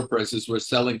Link Enterprises were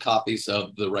selling copies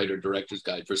of the writer director's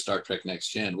guide for Star Trek Next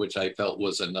Gen, which I felt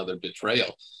was another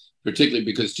betrayal, particularly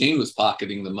because Gene was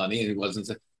pocketing the money and he wasn't.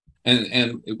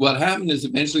 And what happened is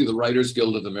eventually the Writers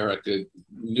Guild of America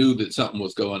knew that something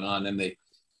was going on, and they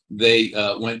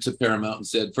went to Paramount and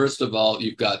said, first of all,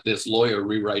 you've got this lawyer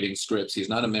rewriting scripts. He's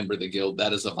not a member of the guild.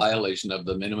 That is a violation of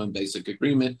the minimum basic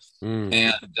agreement.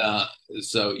 And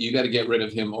so you got to get rid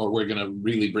of him or we're going to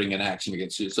really bring an action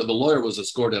against you. So the lawyer was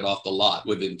escorted off the lot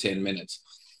within 10 minutes.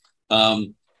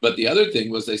 But the other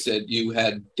thing was they said you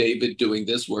had David doing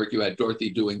this work, you had Dorothy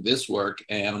doing this work,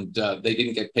 and they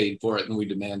didn't get paid for it. And we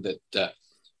demand that.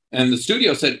 And the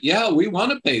studio said, yeah, we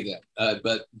want to pay them.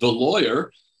 But the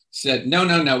lawyer said, no,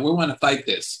 we want to fight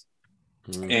this.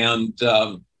 And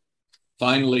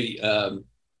finally,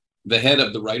 the head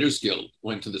of the Writers Guild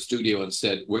went to the studio and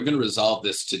said, we're going to resolve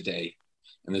this today.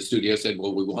 And the studio said,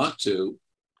 well, we want to.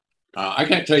 I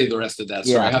can't tell you the rest of that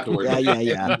story. I have to work.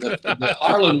 Yeah.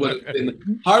 Harlan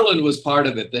was part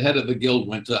of it. The head of the guild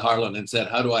went to Harlan and said,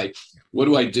 what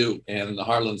do I do? And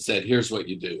Harlan said, here's what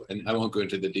you do. And I won't go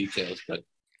into the details, but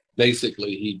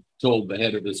basically he told the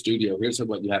head of the studio, here's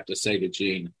what you have to say to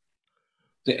Gene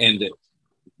to end it.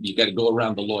 You got to go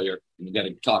around the lawyer and you got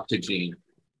to talk to Gene.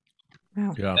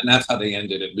 Wow. Yeah. And that's how they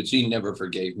ended it. But Gene never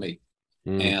forgave me.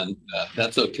 And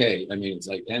that's okay. I mean, it's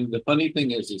like, and the funny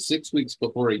thing is 6 weeks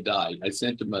before he died, I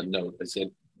sent him a note. I said,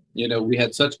 we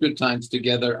had such good times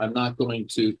together. I'm not going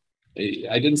to,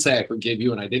 I didn't say I forgive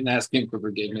you, and I didn't ask him for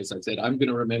forgiveness. I said, I'm going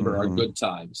to remember our good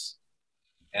times.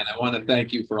 And I want to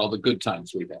thank you for all the good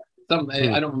times we've had.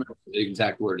 I don't remember the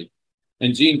exact wording.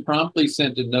 And Gene promptly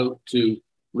sent a note to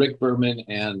Rick Berman,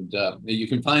 and you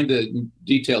can find the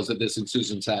details of this in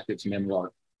Susan Sackett's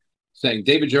memoir, saying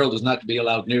David Gerrold is not to be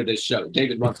allowed near this show.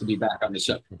 David wants to be back on the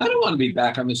show. I don't want to be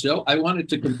back on the show. I wanted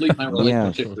to complete my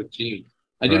relationship with Gene.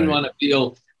 I didn't want to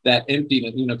feel that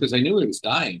emptiness, because I knew he was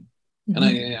dying. And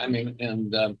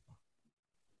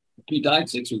he died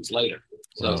 6 weeks later.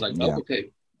 So I was like, okay.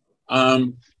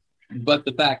 But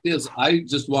the fact is, I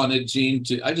just wanted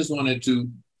to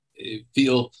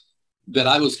feel that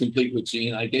I was complete with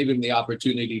Gene. I gave him the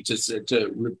opportunity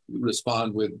to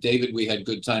respond with, David, we had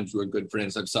good times. We're good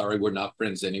friends. I'm sorry, we're not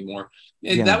friends anymore.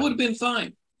 And that would have been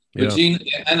fine. But Gene,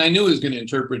 and I knew he was going to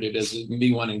interpret it as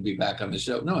me wanting to be back on the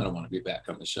show. No, I don't want to be back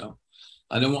on the show.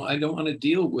 I don't want to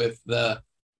deal with the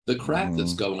crap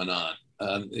that's going on.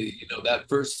 That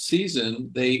first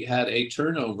season, they had a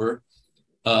turnover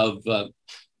of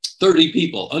 30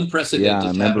 people, unprecedented. Yeah,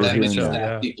 I remember hearing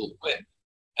that. People quit.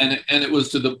 And it was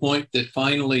to the point that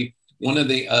finally one of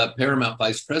the Paramount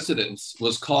vice presidents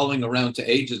was calling around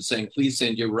to agents saying, please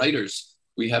send your writers.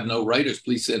 We have no writers.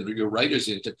 Please send your writers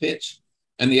in to pitch.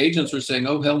 And the agents were saying,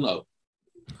 oh, hell no.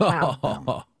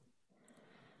 Wow.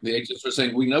 The agents were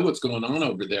saying, we know what's going on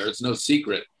over there. It's no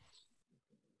secret.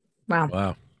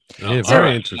 Wow. Yeah,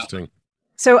 very interesting.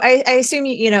 So I assume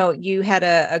you had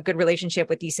a good relationship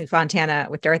with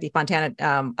Dorothy Fontana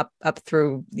up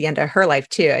through the end of her life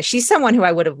too. She's someone who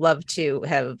I would have loved to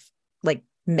have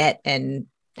met and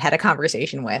had a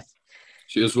conversation with.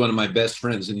 She was one of my best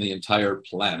friends in the entire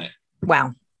planet.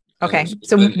 Wow. Okay,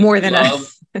 so more than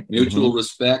love, mutual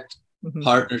respect,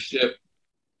 partnership,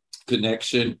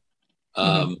 connection,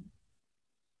 and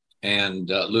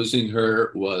losing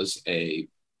her was a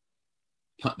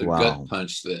gut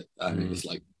punch that it's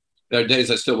like, there are days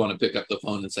I still want to pick up the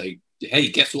phone and say, hey,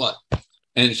 guess what?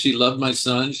 And she loved my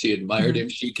son. She admired him.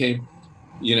 She came,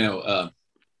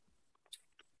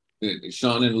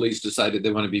 Sean and Elise decided they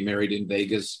want to be married in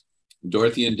Vegas.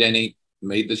 Dorothy and Denny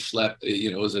made the schlep.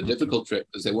 It was a difficult trip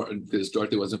because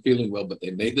Dorothy wasn't feeling well, but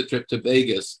they made the trip to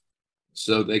Vegas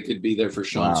so they could be there for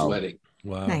Sean's wedding.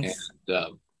 Wow. Nice.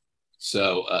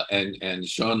 And and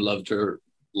Sean loved her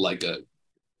like a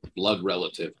blood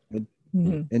relative.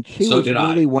 And she was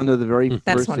really one of the very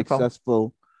first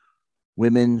successful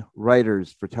women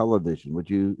writers for television.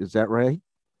 Is that right,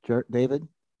 David?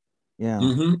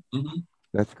 Yeah.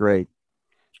 That's great.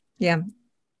 Yeah.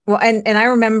 Well, and I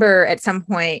remember at some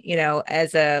point,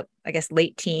 as a, I guess,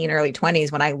 late teen, early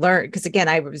 20s, when I learned, because again,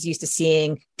 I was used to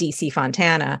seeing DC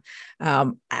Fontana.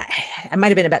 I might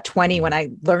have been about 20 when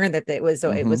I learned that it was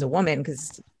a woman,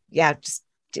 because it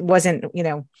wasn't,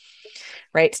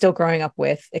 right? Still growing up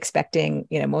with expecting,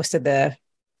 most of the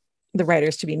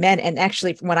writers to be men. And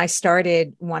actually, when I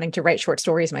started wanting to write short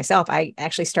stories myself, I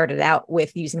actually started out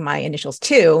with using my initials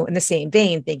too, in the same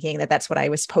vein, thinking that that's what I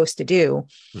was supposed to do.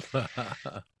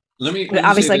 Let me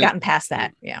obviously gotten past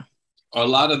that. Yeah. A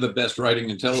lot of the best writing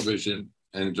in television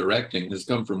and directing has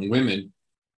come from women.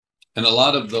 And a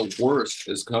lot of the worst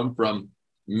has come from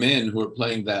men who are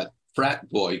playing that frat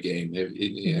boy game.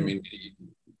 I mean,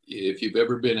 if you've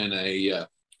ever been in a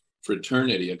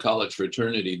fraternity, a college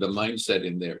fraternity, the mindset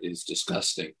in there is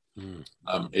disgusting.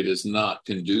 It is not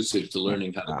conducive to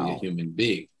learning how to be a human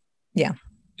being. Yeah.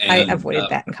 And, I avoided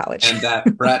that in college. And that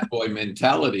frat boy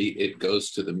mentality, it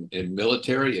goes to the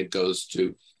military, it goes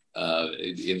to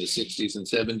in the 60s and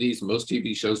 70s, most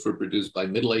TV shows were produced by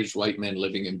middle-aged white men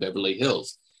living in Beverly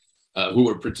Hills who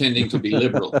were pretending to be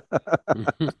liberal.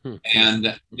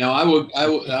 And now I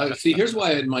would see, here's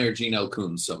why I admire Gene L.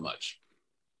 Coon so much.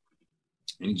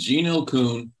 And Gene L.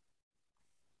 Coon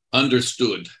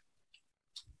understood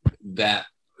that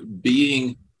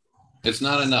it's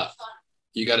not enough.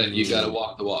 You gotta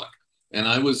walk the walk. And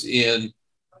I was in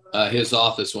his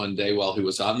office one day while he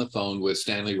was on the phone with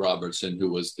Stanley Robertson, who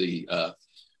was the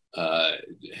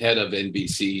head of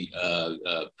NBC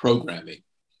programming.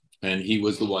 And he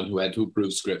was the one who had to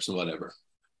approve scripts and whatever.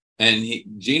 And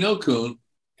Gene L. Coon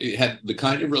had the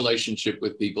kind of relationship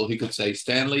with people. He could say,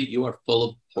 Stanley, you are full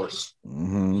of horse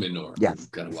manure. Yes.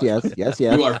 Yes.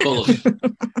 You are full of it.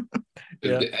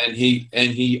 Yeah.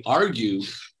 And he argued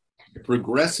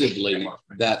progressively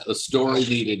that a story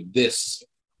needed this.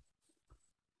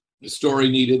 The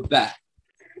story needed that.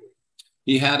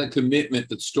 He had a commitment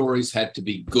that stories had to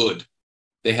be good.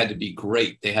 They had to be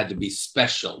great. They had to be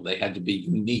special. They had to be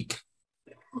unique.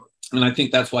 And I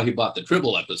think that's why he bought the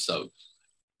Tribble episode.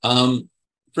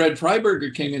 Fred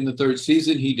Freiberger came in the third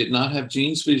season. He did not have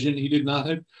Gene's vision. He did not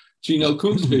have Gene L.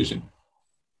 Coon's vision.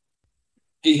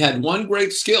 He had one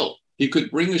great skill. He could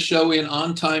bring a show in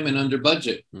on time and under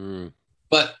budget.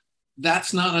 But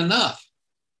that's not enough.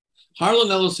 Harlan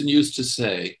Ellison used to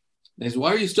say,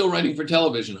 why are you still writing for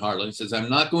television, Harlan? He says, I'm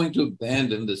not going to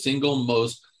abandon the single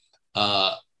most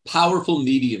powerful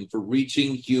medium for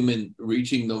reaching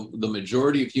the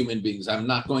majority of human beings. I'm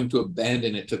not going to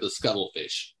abandon it to the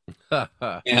scuttlefish.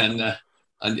 And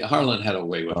Harlan had a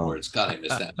way with words. God, I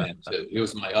miss that man too. He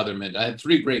was my other mentor. I had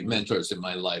three great mentors in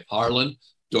my life: Harlan,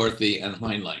 Dorothy, and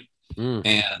Heinlein.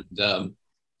 And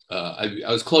I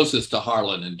was closest to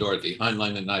Harlan and Dorothy.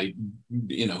 Heinlein and I,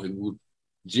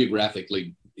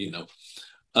 geographically,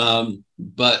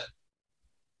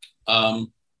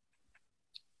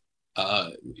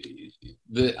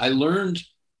 I learned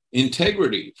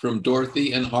integrity from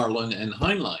Dorothy and Harlan and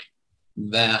Heinlein,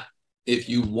 that if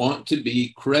you want to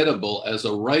be credible as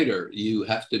a writer, you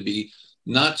have to be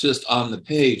not just on the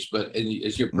page, but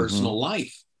as your personal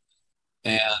life.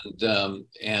 And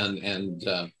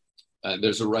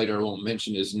there's a writer, I won't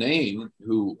mention his name,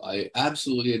 who I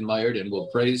absolutely admired and will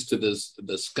praise to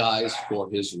the skies for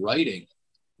his writing.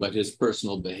 But his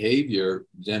personal behavior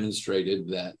demonstrated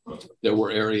that there were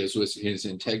areas where his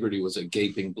integrity was a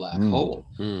gaping black hole.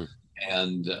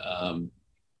 And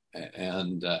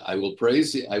I will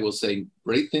praise, I will say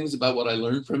great things about what I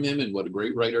learned from him and what a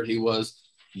great writer he was.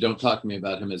 Don't talk to me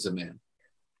about him as a man.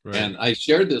 Right. And I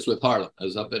shared this with Harlan. I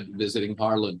was up and visiting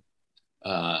Harlan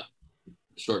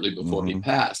shortly before he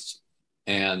passed.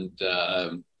 And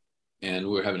we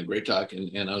were having a great talk,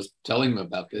 and I was telling him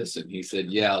about this, and he said,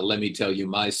 yeah, let me tell you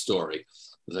my story. I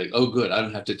was like, oh, good. I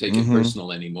don't have to take it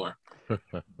personal anymore.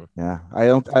 Yeah, I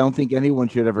don't think anyone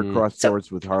should ever cross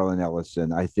swords with Harlan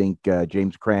Ellison. I think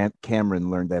James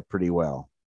Cameron learned that pretty well.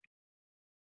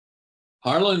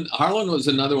 Harlan was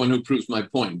another one who proves my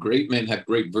point. Great men have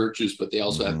great virtues, but they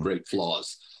also have great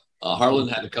flaws. Harlan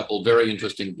had a couple very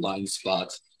interesting blind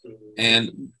spots.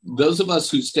 And those of us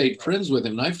who stayed friends with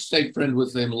him, and I've stayed friends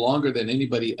with him longer than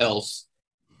anybody else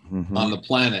on the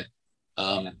planet,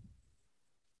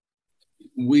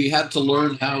 we had to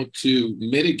learn how to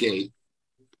mitigate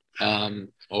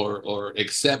or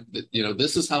accept that,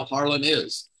 this is how Harlan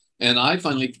is. And I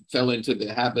finally fell into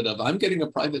the habit of, I'm getting a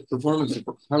private performance of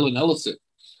Harlan Ellison.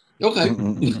 Okay.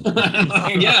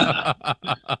 Yeah.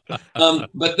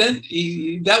 But then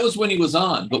that was when he was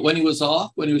on. But when he was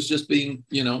off, when he was just being,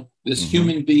 this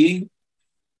human being,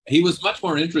 he was much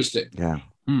more interesting. Yeah.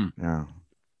 Yeah.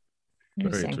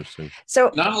 Very interesting.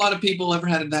 So not a lot of people ever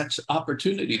had that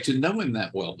opportunity to know him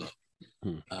that well, though.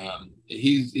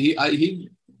 He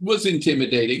was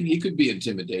intimidating. He could be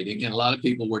intimidating, and a lot of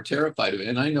people were terrified of it.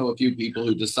 And I know a few people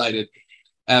who decided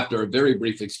after a very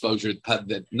brief exposure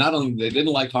that not only they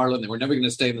didn't like Harlan, they were never going to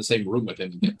stay in the same room with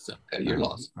him again. So you're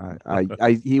lost.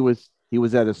 He was He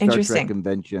was at a Star Trek Interesting.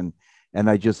 convention, and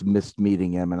I just missed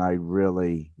meeting him, and I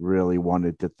really, really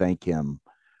wanted to thank him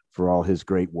for all his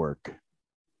great work.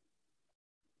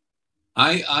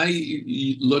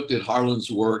 I looked at Harlan's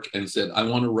work and said, I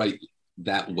want to write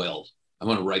that well. I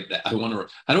want to write that. I don't want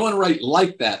to write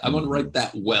like that. I want to write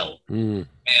that well. And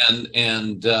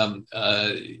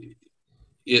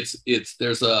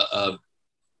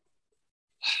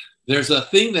there's a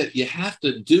thing that you have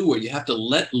to do where you have to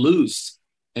let loose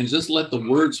and just let the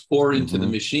words pour into the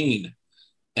machine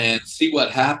and see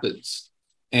what happens.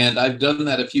 And I've done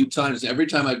that a few times. Every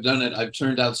time I've done it, I've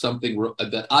turned out something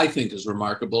that I think is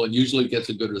remarkable and usually gets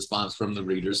a good response from the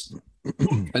readers.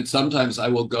 And sometimes I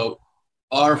will go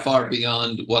far, far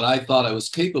beyond what I thought I was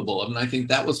capable of. And I think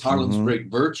that was Harlan's great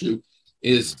virtue,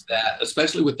 is that,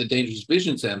 especially with the Dangerous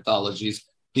Visions anthologies,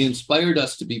 he inspired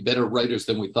us to be better writers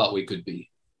than we thought we could be.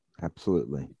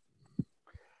 Absolutely.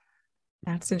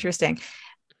 That's interesting.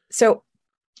 So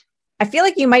I feel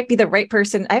like you might be the right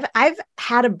person. I've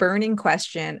had a burning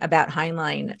question about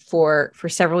Heinlein for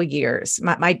several years.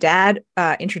 My dad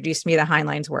introduced me to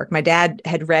Heinlein's work. My dad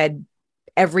had read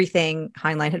everything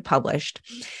Heinlein had published.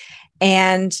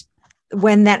 And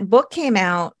when that book came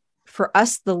out, For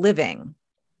Us the Living,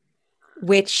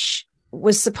 which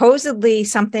was supposedly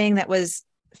something that was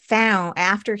found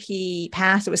after he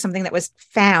passed, it was something that was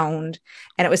found,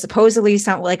 and it was supposedly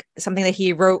something that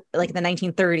he wrote like in the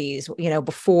 1930s,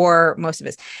 before most of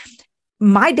his.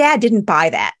 My dad didn't buy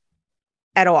that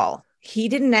at all. He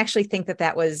didn't actually think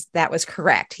that was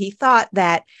correct. He thought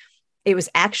that it was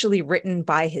actually written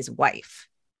by his wife.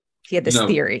 He had this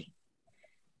theory.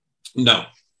 No.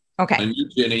 Okay. I knew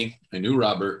Ginny. I knew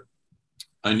Robert.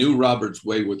 I knew Robert's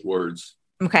way with words.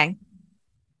 Okay.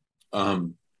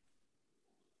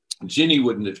 Ginny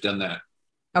wouldn't have done that.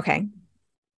 Okay.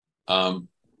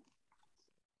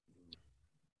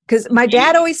 Because my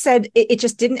dad always said it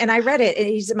just didn't, and I read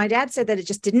it. My dad said that it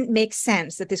just didn't make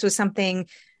sense, that this was something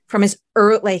from his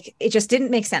early, it just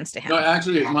didn't make sense to him. No,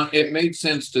 actually, it made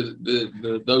sense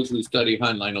to those who study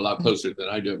Heinlein a lot closer than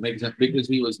I do. It makes sense because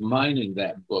he was mining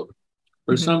that book.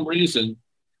 For some reason,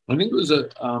 I think it was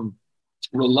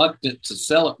reluctant to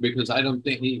sell it because I don't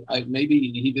think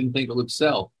maybe he didn't think it would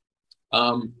sell.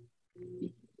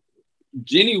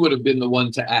 Ginny would have been the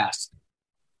one to ask.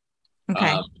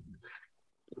 Okay.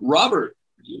 Robert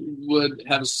would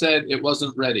have said it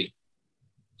wasn't ready.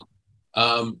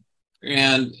 And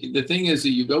the thing is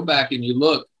that you go back and you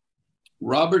look,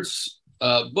 Robert's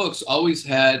books always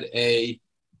had a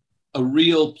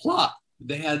real plot.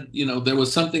 They had, there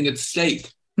was something at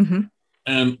stake.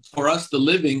 And For Us the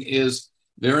Living is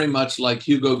very much like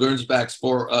Hugo Gernsback's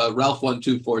Ralph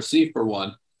 124C for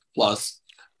one plus,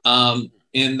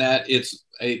 in that it's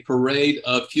a parade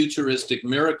of futuristic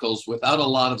miracles without a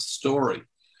lot of story.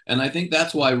 And I think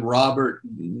that's why Robert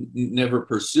never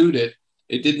pursued it.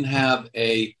 It didn't have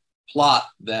a plot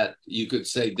that you could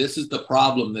say, this is the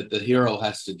problem that the hero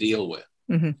has to deal with.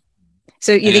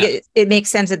 So you think it makes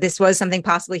sense that this was something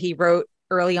possibly he wrote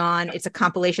early on. It's a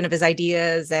compilation of his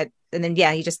ideas and then,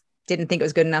 he just didn't think it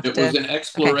was good enough. It was an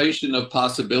exploration of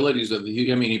possibilities of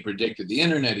he predicted the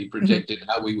internet. He predicted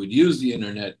how we would use the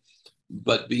internet.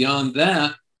 But beyond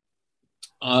that,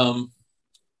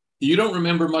 you don't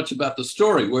remember much about the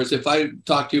story. Whereas if I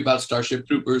talk to you about Starship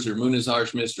Troopers or Moon is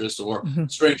Harsh Mistress or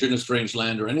Stranger in a Strange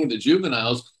Land or any of the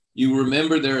juveniles, you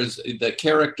remember there is the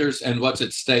characters and what's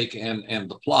at stake and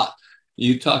the plot.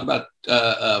 You talk about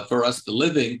For Us the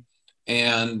Living,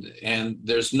 and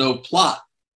there's no plot.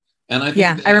 And I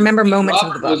think I remember moments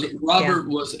of the book. Robert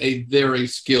was a very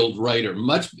skilled writer.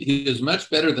 He is much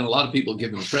better than a lot of people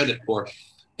give him credit for.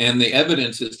 And the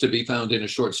evidence is to be found in a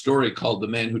short story called The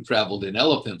Man Who Traveled in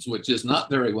Elephants, which is not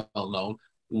very well known,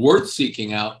 worth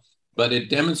seeking out, but it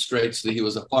demonstrates that he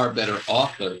was a far better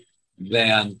author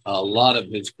than a lot of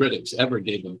his critics ever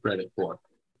gave him credit for.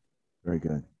 Very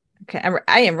good. Okay,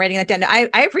 I am writing that down. I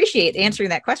appreciate answering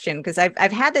that question because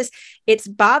I've had this. It's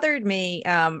bothered me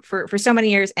for so many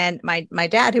years. And my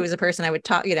dad, who was a person I would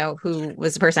talk, who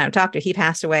was the person I would talk to, he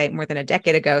passed away more than a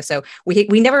decade ago. So we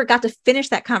never got to finish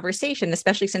that conversation,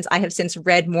 especially since I have since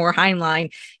read more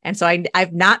Heinlein, and so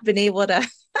I've not been able to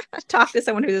talk to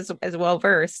someone who's as well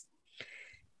versed.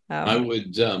 I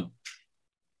would,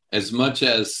 as much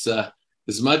as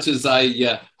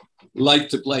I like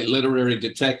to play literary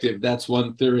detective, that's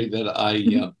one theory that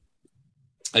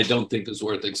I don't think is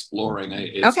worth exploring.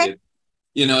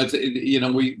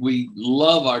 We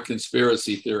love our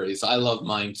conspiracy theories. I love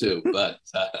mine too, but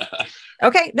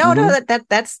okay, no,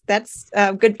 that's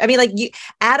good. I mean,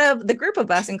 out of the group of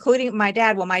us, including my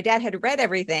dad, my dad had read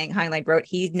everything Heinlein wrote.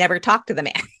 He never talked to the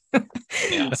man.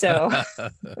 So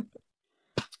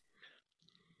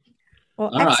Well,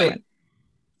 All excellent. right.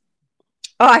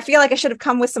 Oh, I feel like I should have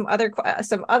come with some other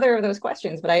of those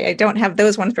questions, but I don't have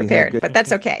those ones prepared. But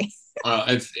that's okay.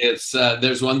 It's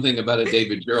there's one thing about a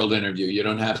David Gerrold interview. You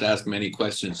don't have to ask many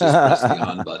questions. Just press the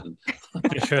on button.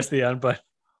 Press the on button.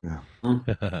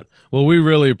 Well, we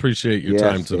really appreciate your Yes,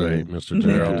 time today, Dave. Mr.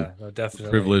 Gerrold. Yeah, no, definitely.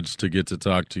 Privileged to get to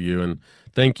talk to you, and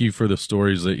thank you for the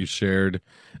stories that you shared,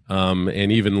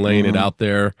 and even laying it out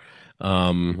there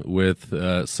with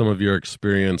some of your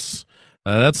experience.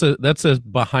 That's a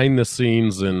behind the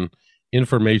scenes and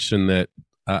information that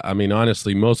I mean,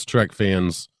 honestly, most Trek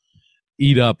fans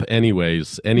eat up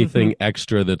anyways. Anything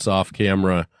extra that's off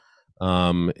camera,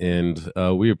 and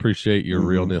we appreciate your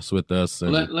realness with us.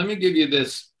 And let me give you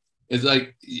this. It's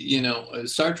like,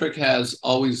 Star Trek has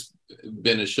always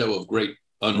been a show of great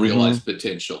unrealized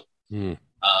potential.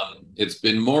 It's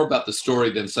been more about the story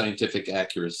than scientific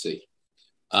accuracy.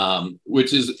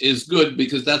 Which is good,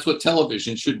 because that's what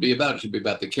television should be about. It should be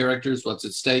about the characters, what's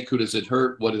at stake, who does it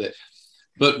hurt, what are they.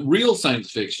 But real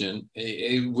science fiction,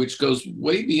 which goes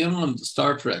way beyond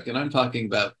Star Trek, and I'm talking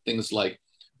about things like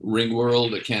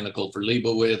Ringworld, A Canticle for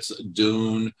Leibowitz,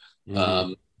 Dune,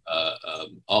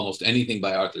 almost anything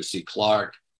by Arthur C.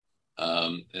 Clarke,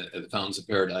 The Fountains of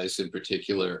Paradise in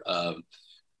particular.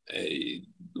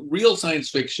 Real science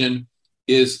fiction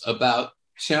is about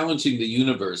challenging the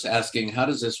universe, asking, how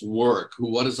does this work?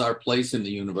 What is our place in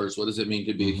the universe? What does it mean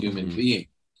to be a human being?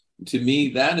 To me,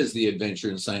 that is the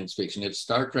adventure in science fiction. If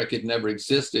Star Trek had never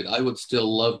existed, I would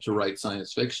still love to write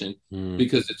science fiction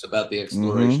because it's about the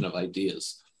exploration of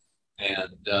ideas.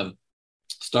 And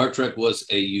Star Trek was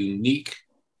a unique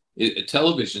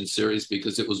television series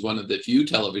because it was one of the few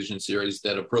television series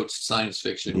that approached science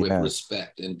fiction with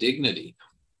respect and dignity.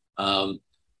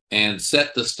 And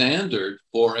set the standard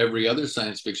for every other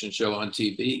science fiction show on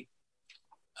TV.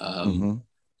 I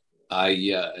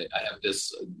have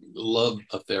this love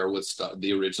affair with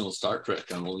the original Star Trek,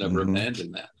 and will never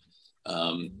abandon that.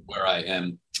 Where I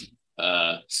am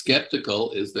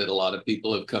skeptical is that a lot of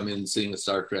people have come in seeing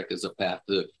Star Trek as a path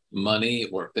to money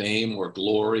or fame or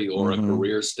glory or a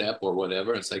career step or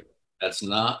whatever. It's like, that's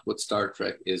not what Star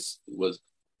Trek was.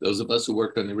 Those of us who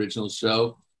worked on the original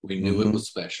show, we knew it was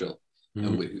special.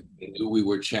 And we knew we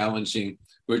were challenging.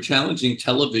 We're challenging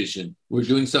television. We're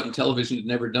doing something television had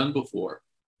never done before,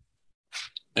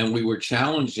 and we were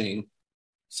challenging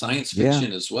science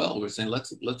fiction as well. We're saying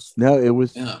let's. No, it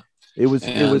was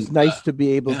nice to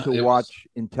be able to watch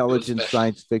intelligent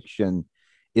science fiction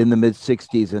in the mid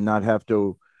 '60s and not have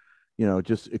to,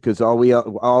 just because all we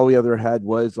other had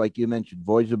was, like you mentioned,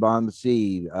 Voyage Beyond the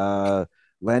Sea,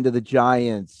 Land of the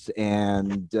Giants,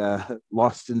 and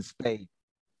Lost in Space.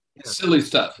 Silly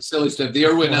stuff. The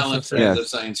Irwin Allen fans of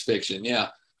science fiction.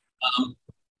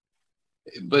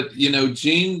 But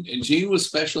Gene was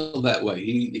special that way.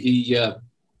 He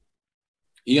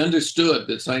understood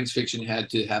that science fiction had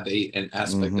to have an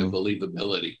aspect of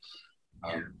believability.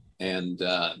 And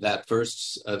that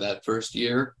first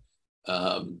year,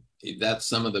 that's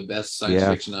some of the best science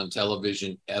fiction on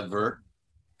television ever.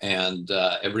 And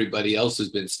everybody else has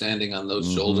been standing on those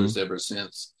shoulders ever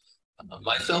since.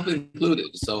 Myself included.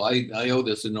 So I owe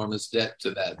this enormous debt to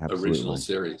that original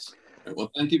series. Well,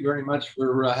 thank you very much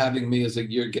for having me as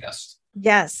your guest.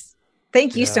 Yes.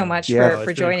 Thank you so much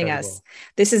for joining us.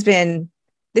 This has been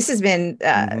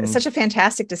such a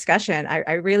fantastic discussion.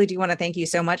 I really do want to thank you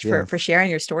so much for sharing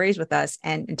your stories with us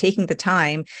and taking the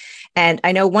time. And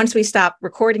I know once we stop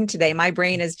recording today, my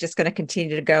brain is just going to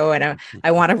continue to go, and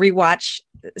I want to rewatch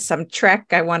some Trek.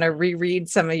 I want to reread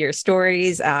some of your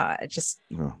stories. Please,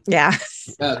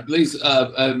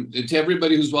 to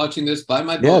everybody who's watching this, buy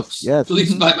my books. Yes,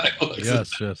 please buy my books.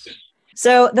 Yes.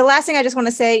 So the last thing I just want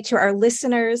to say to our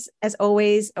listeners, as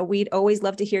always, we'd always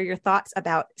love to hear your thoughts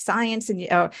about science and,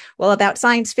 about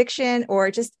science fiction or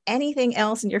just anything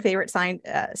else in your favorite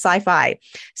sci-fi.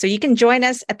 So you can join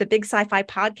us at the Big Sci-Fi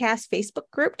Podcast Facebook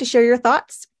group to share your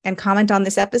thoughts and comment on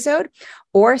this episode,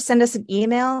 or send us an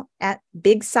email at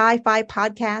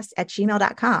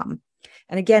bigscifipodcast@gmail.com.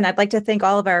 And again, I'd like to thank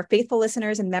all of our faithful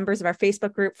listeners and members of our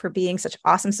Facebook group for being such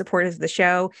awesome supporters of the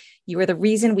show. You are the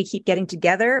reason we keep getting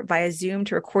together via Zoom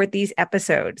to record these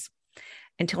episodes.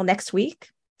 Until next week,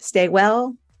 stay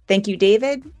well. Thank you,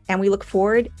 David. And we look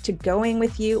forward to going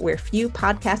with you where few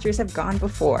podcasters have gone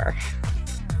before.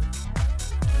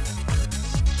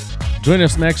 Join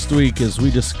us next week as we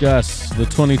discuss the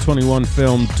 2021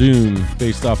 film Dune,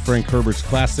 based off Frank Herbert's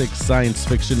classic science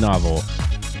fiction novel.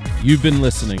 You've been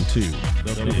listening to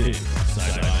The Big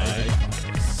Sci-Fi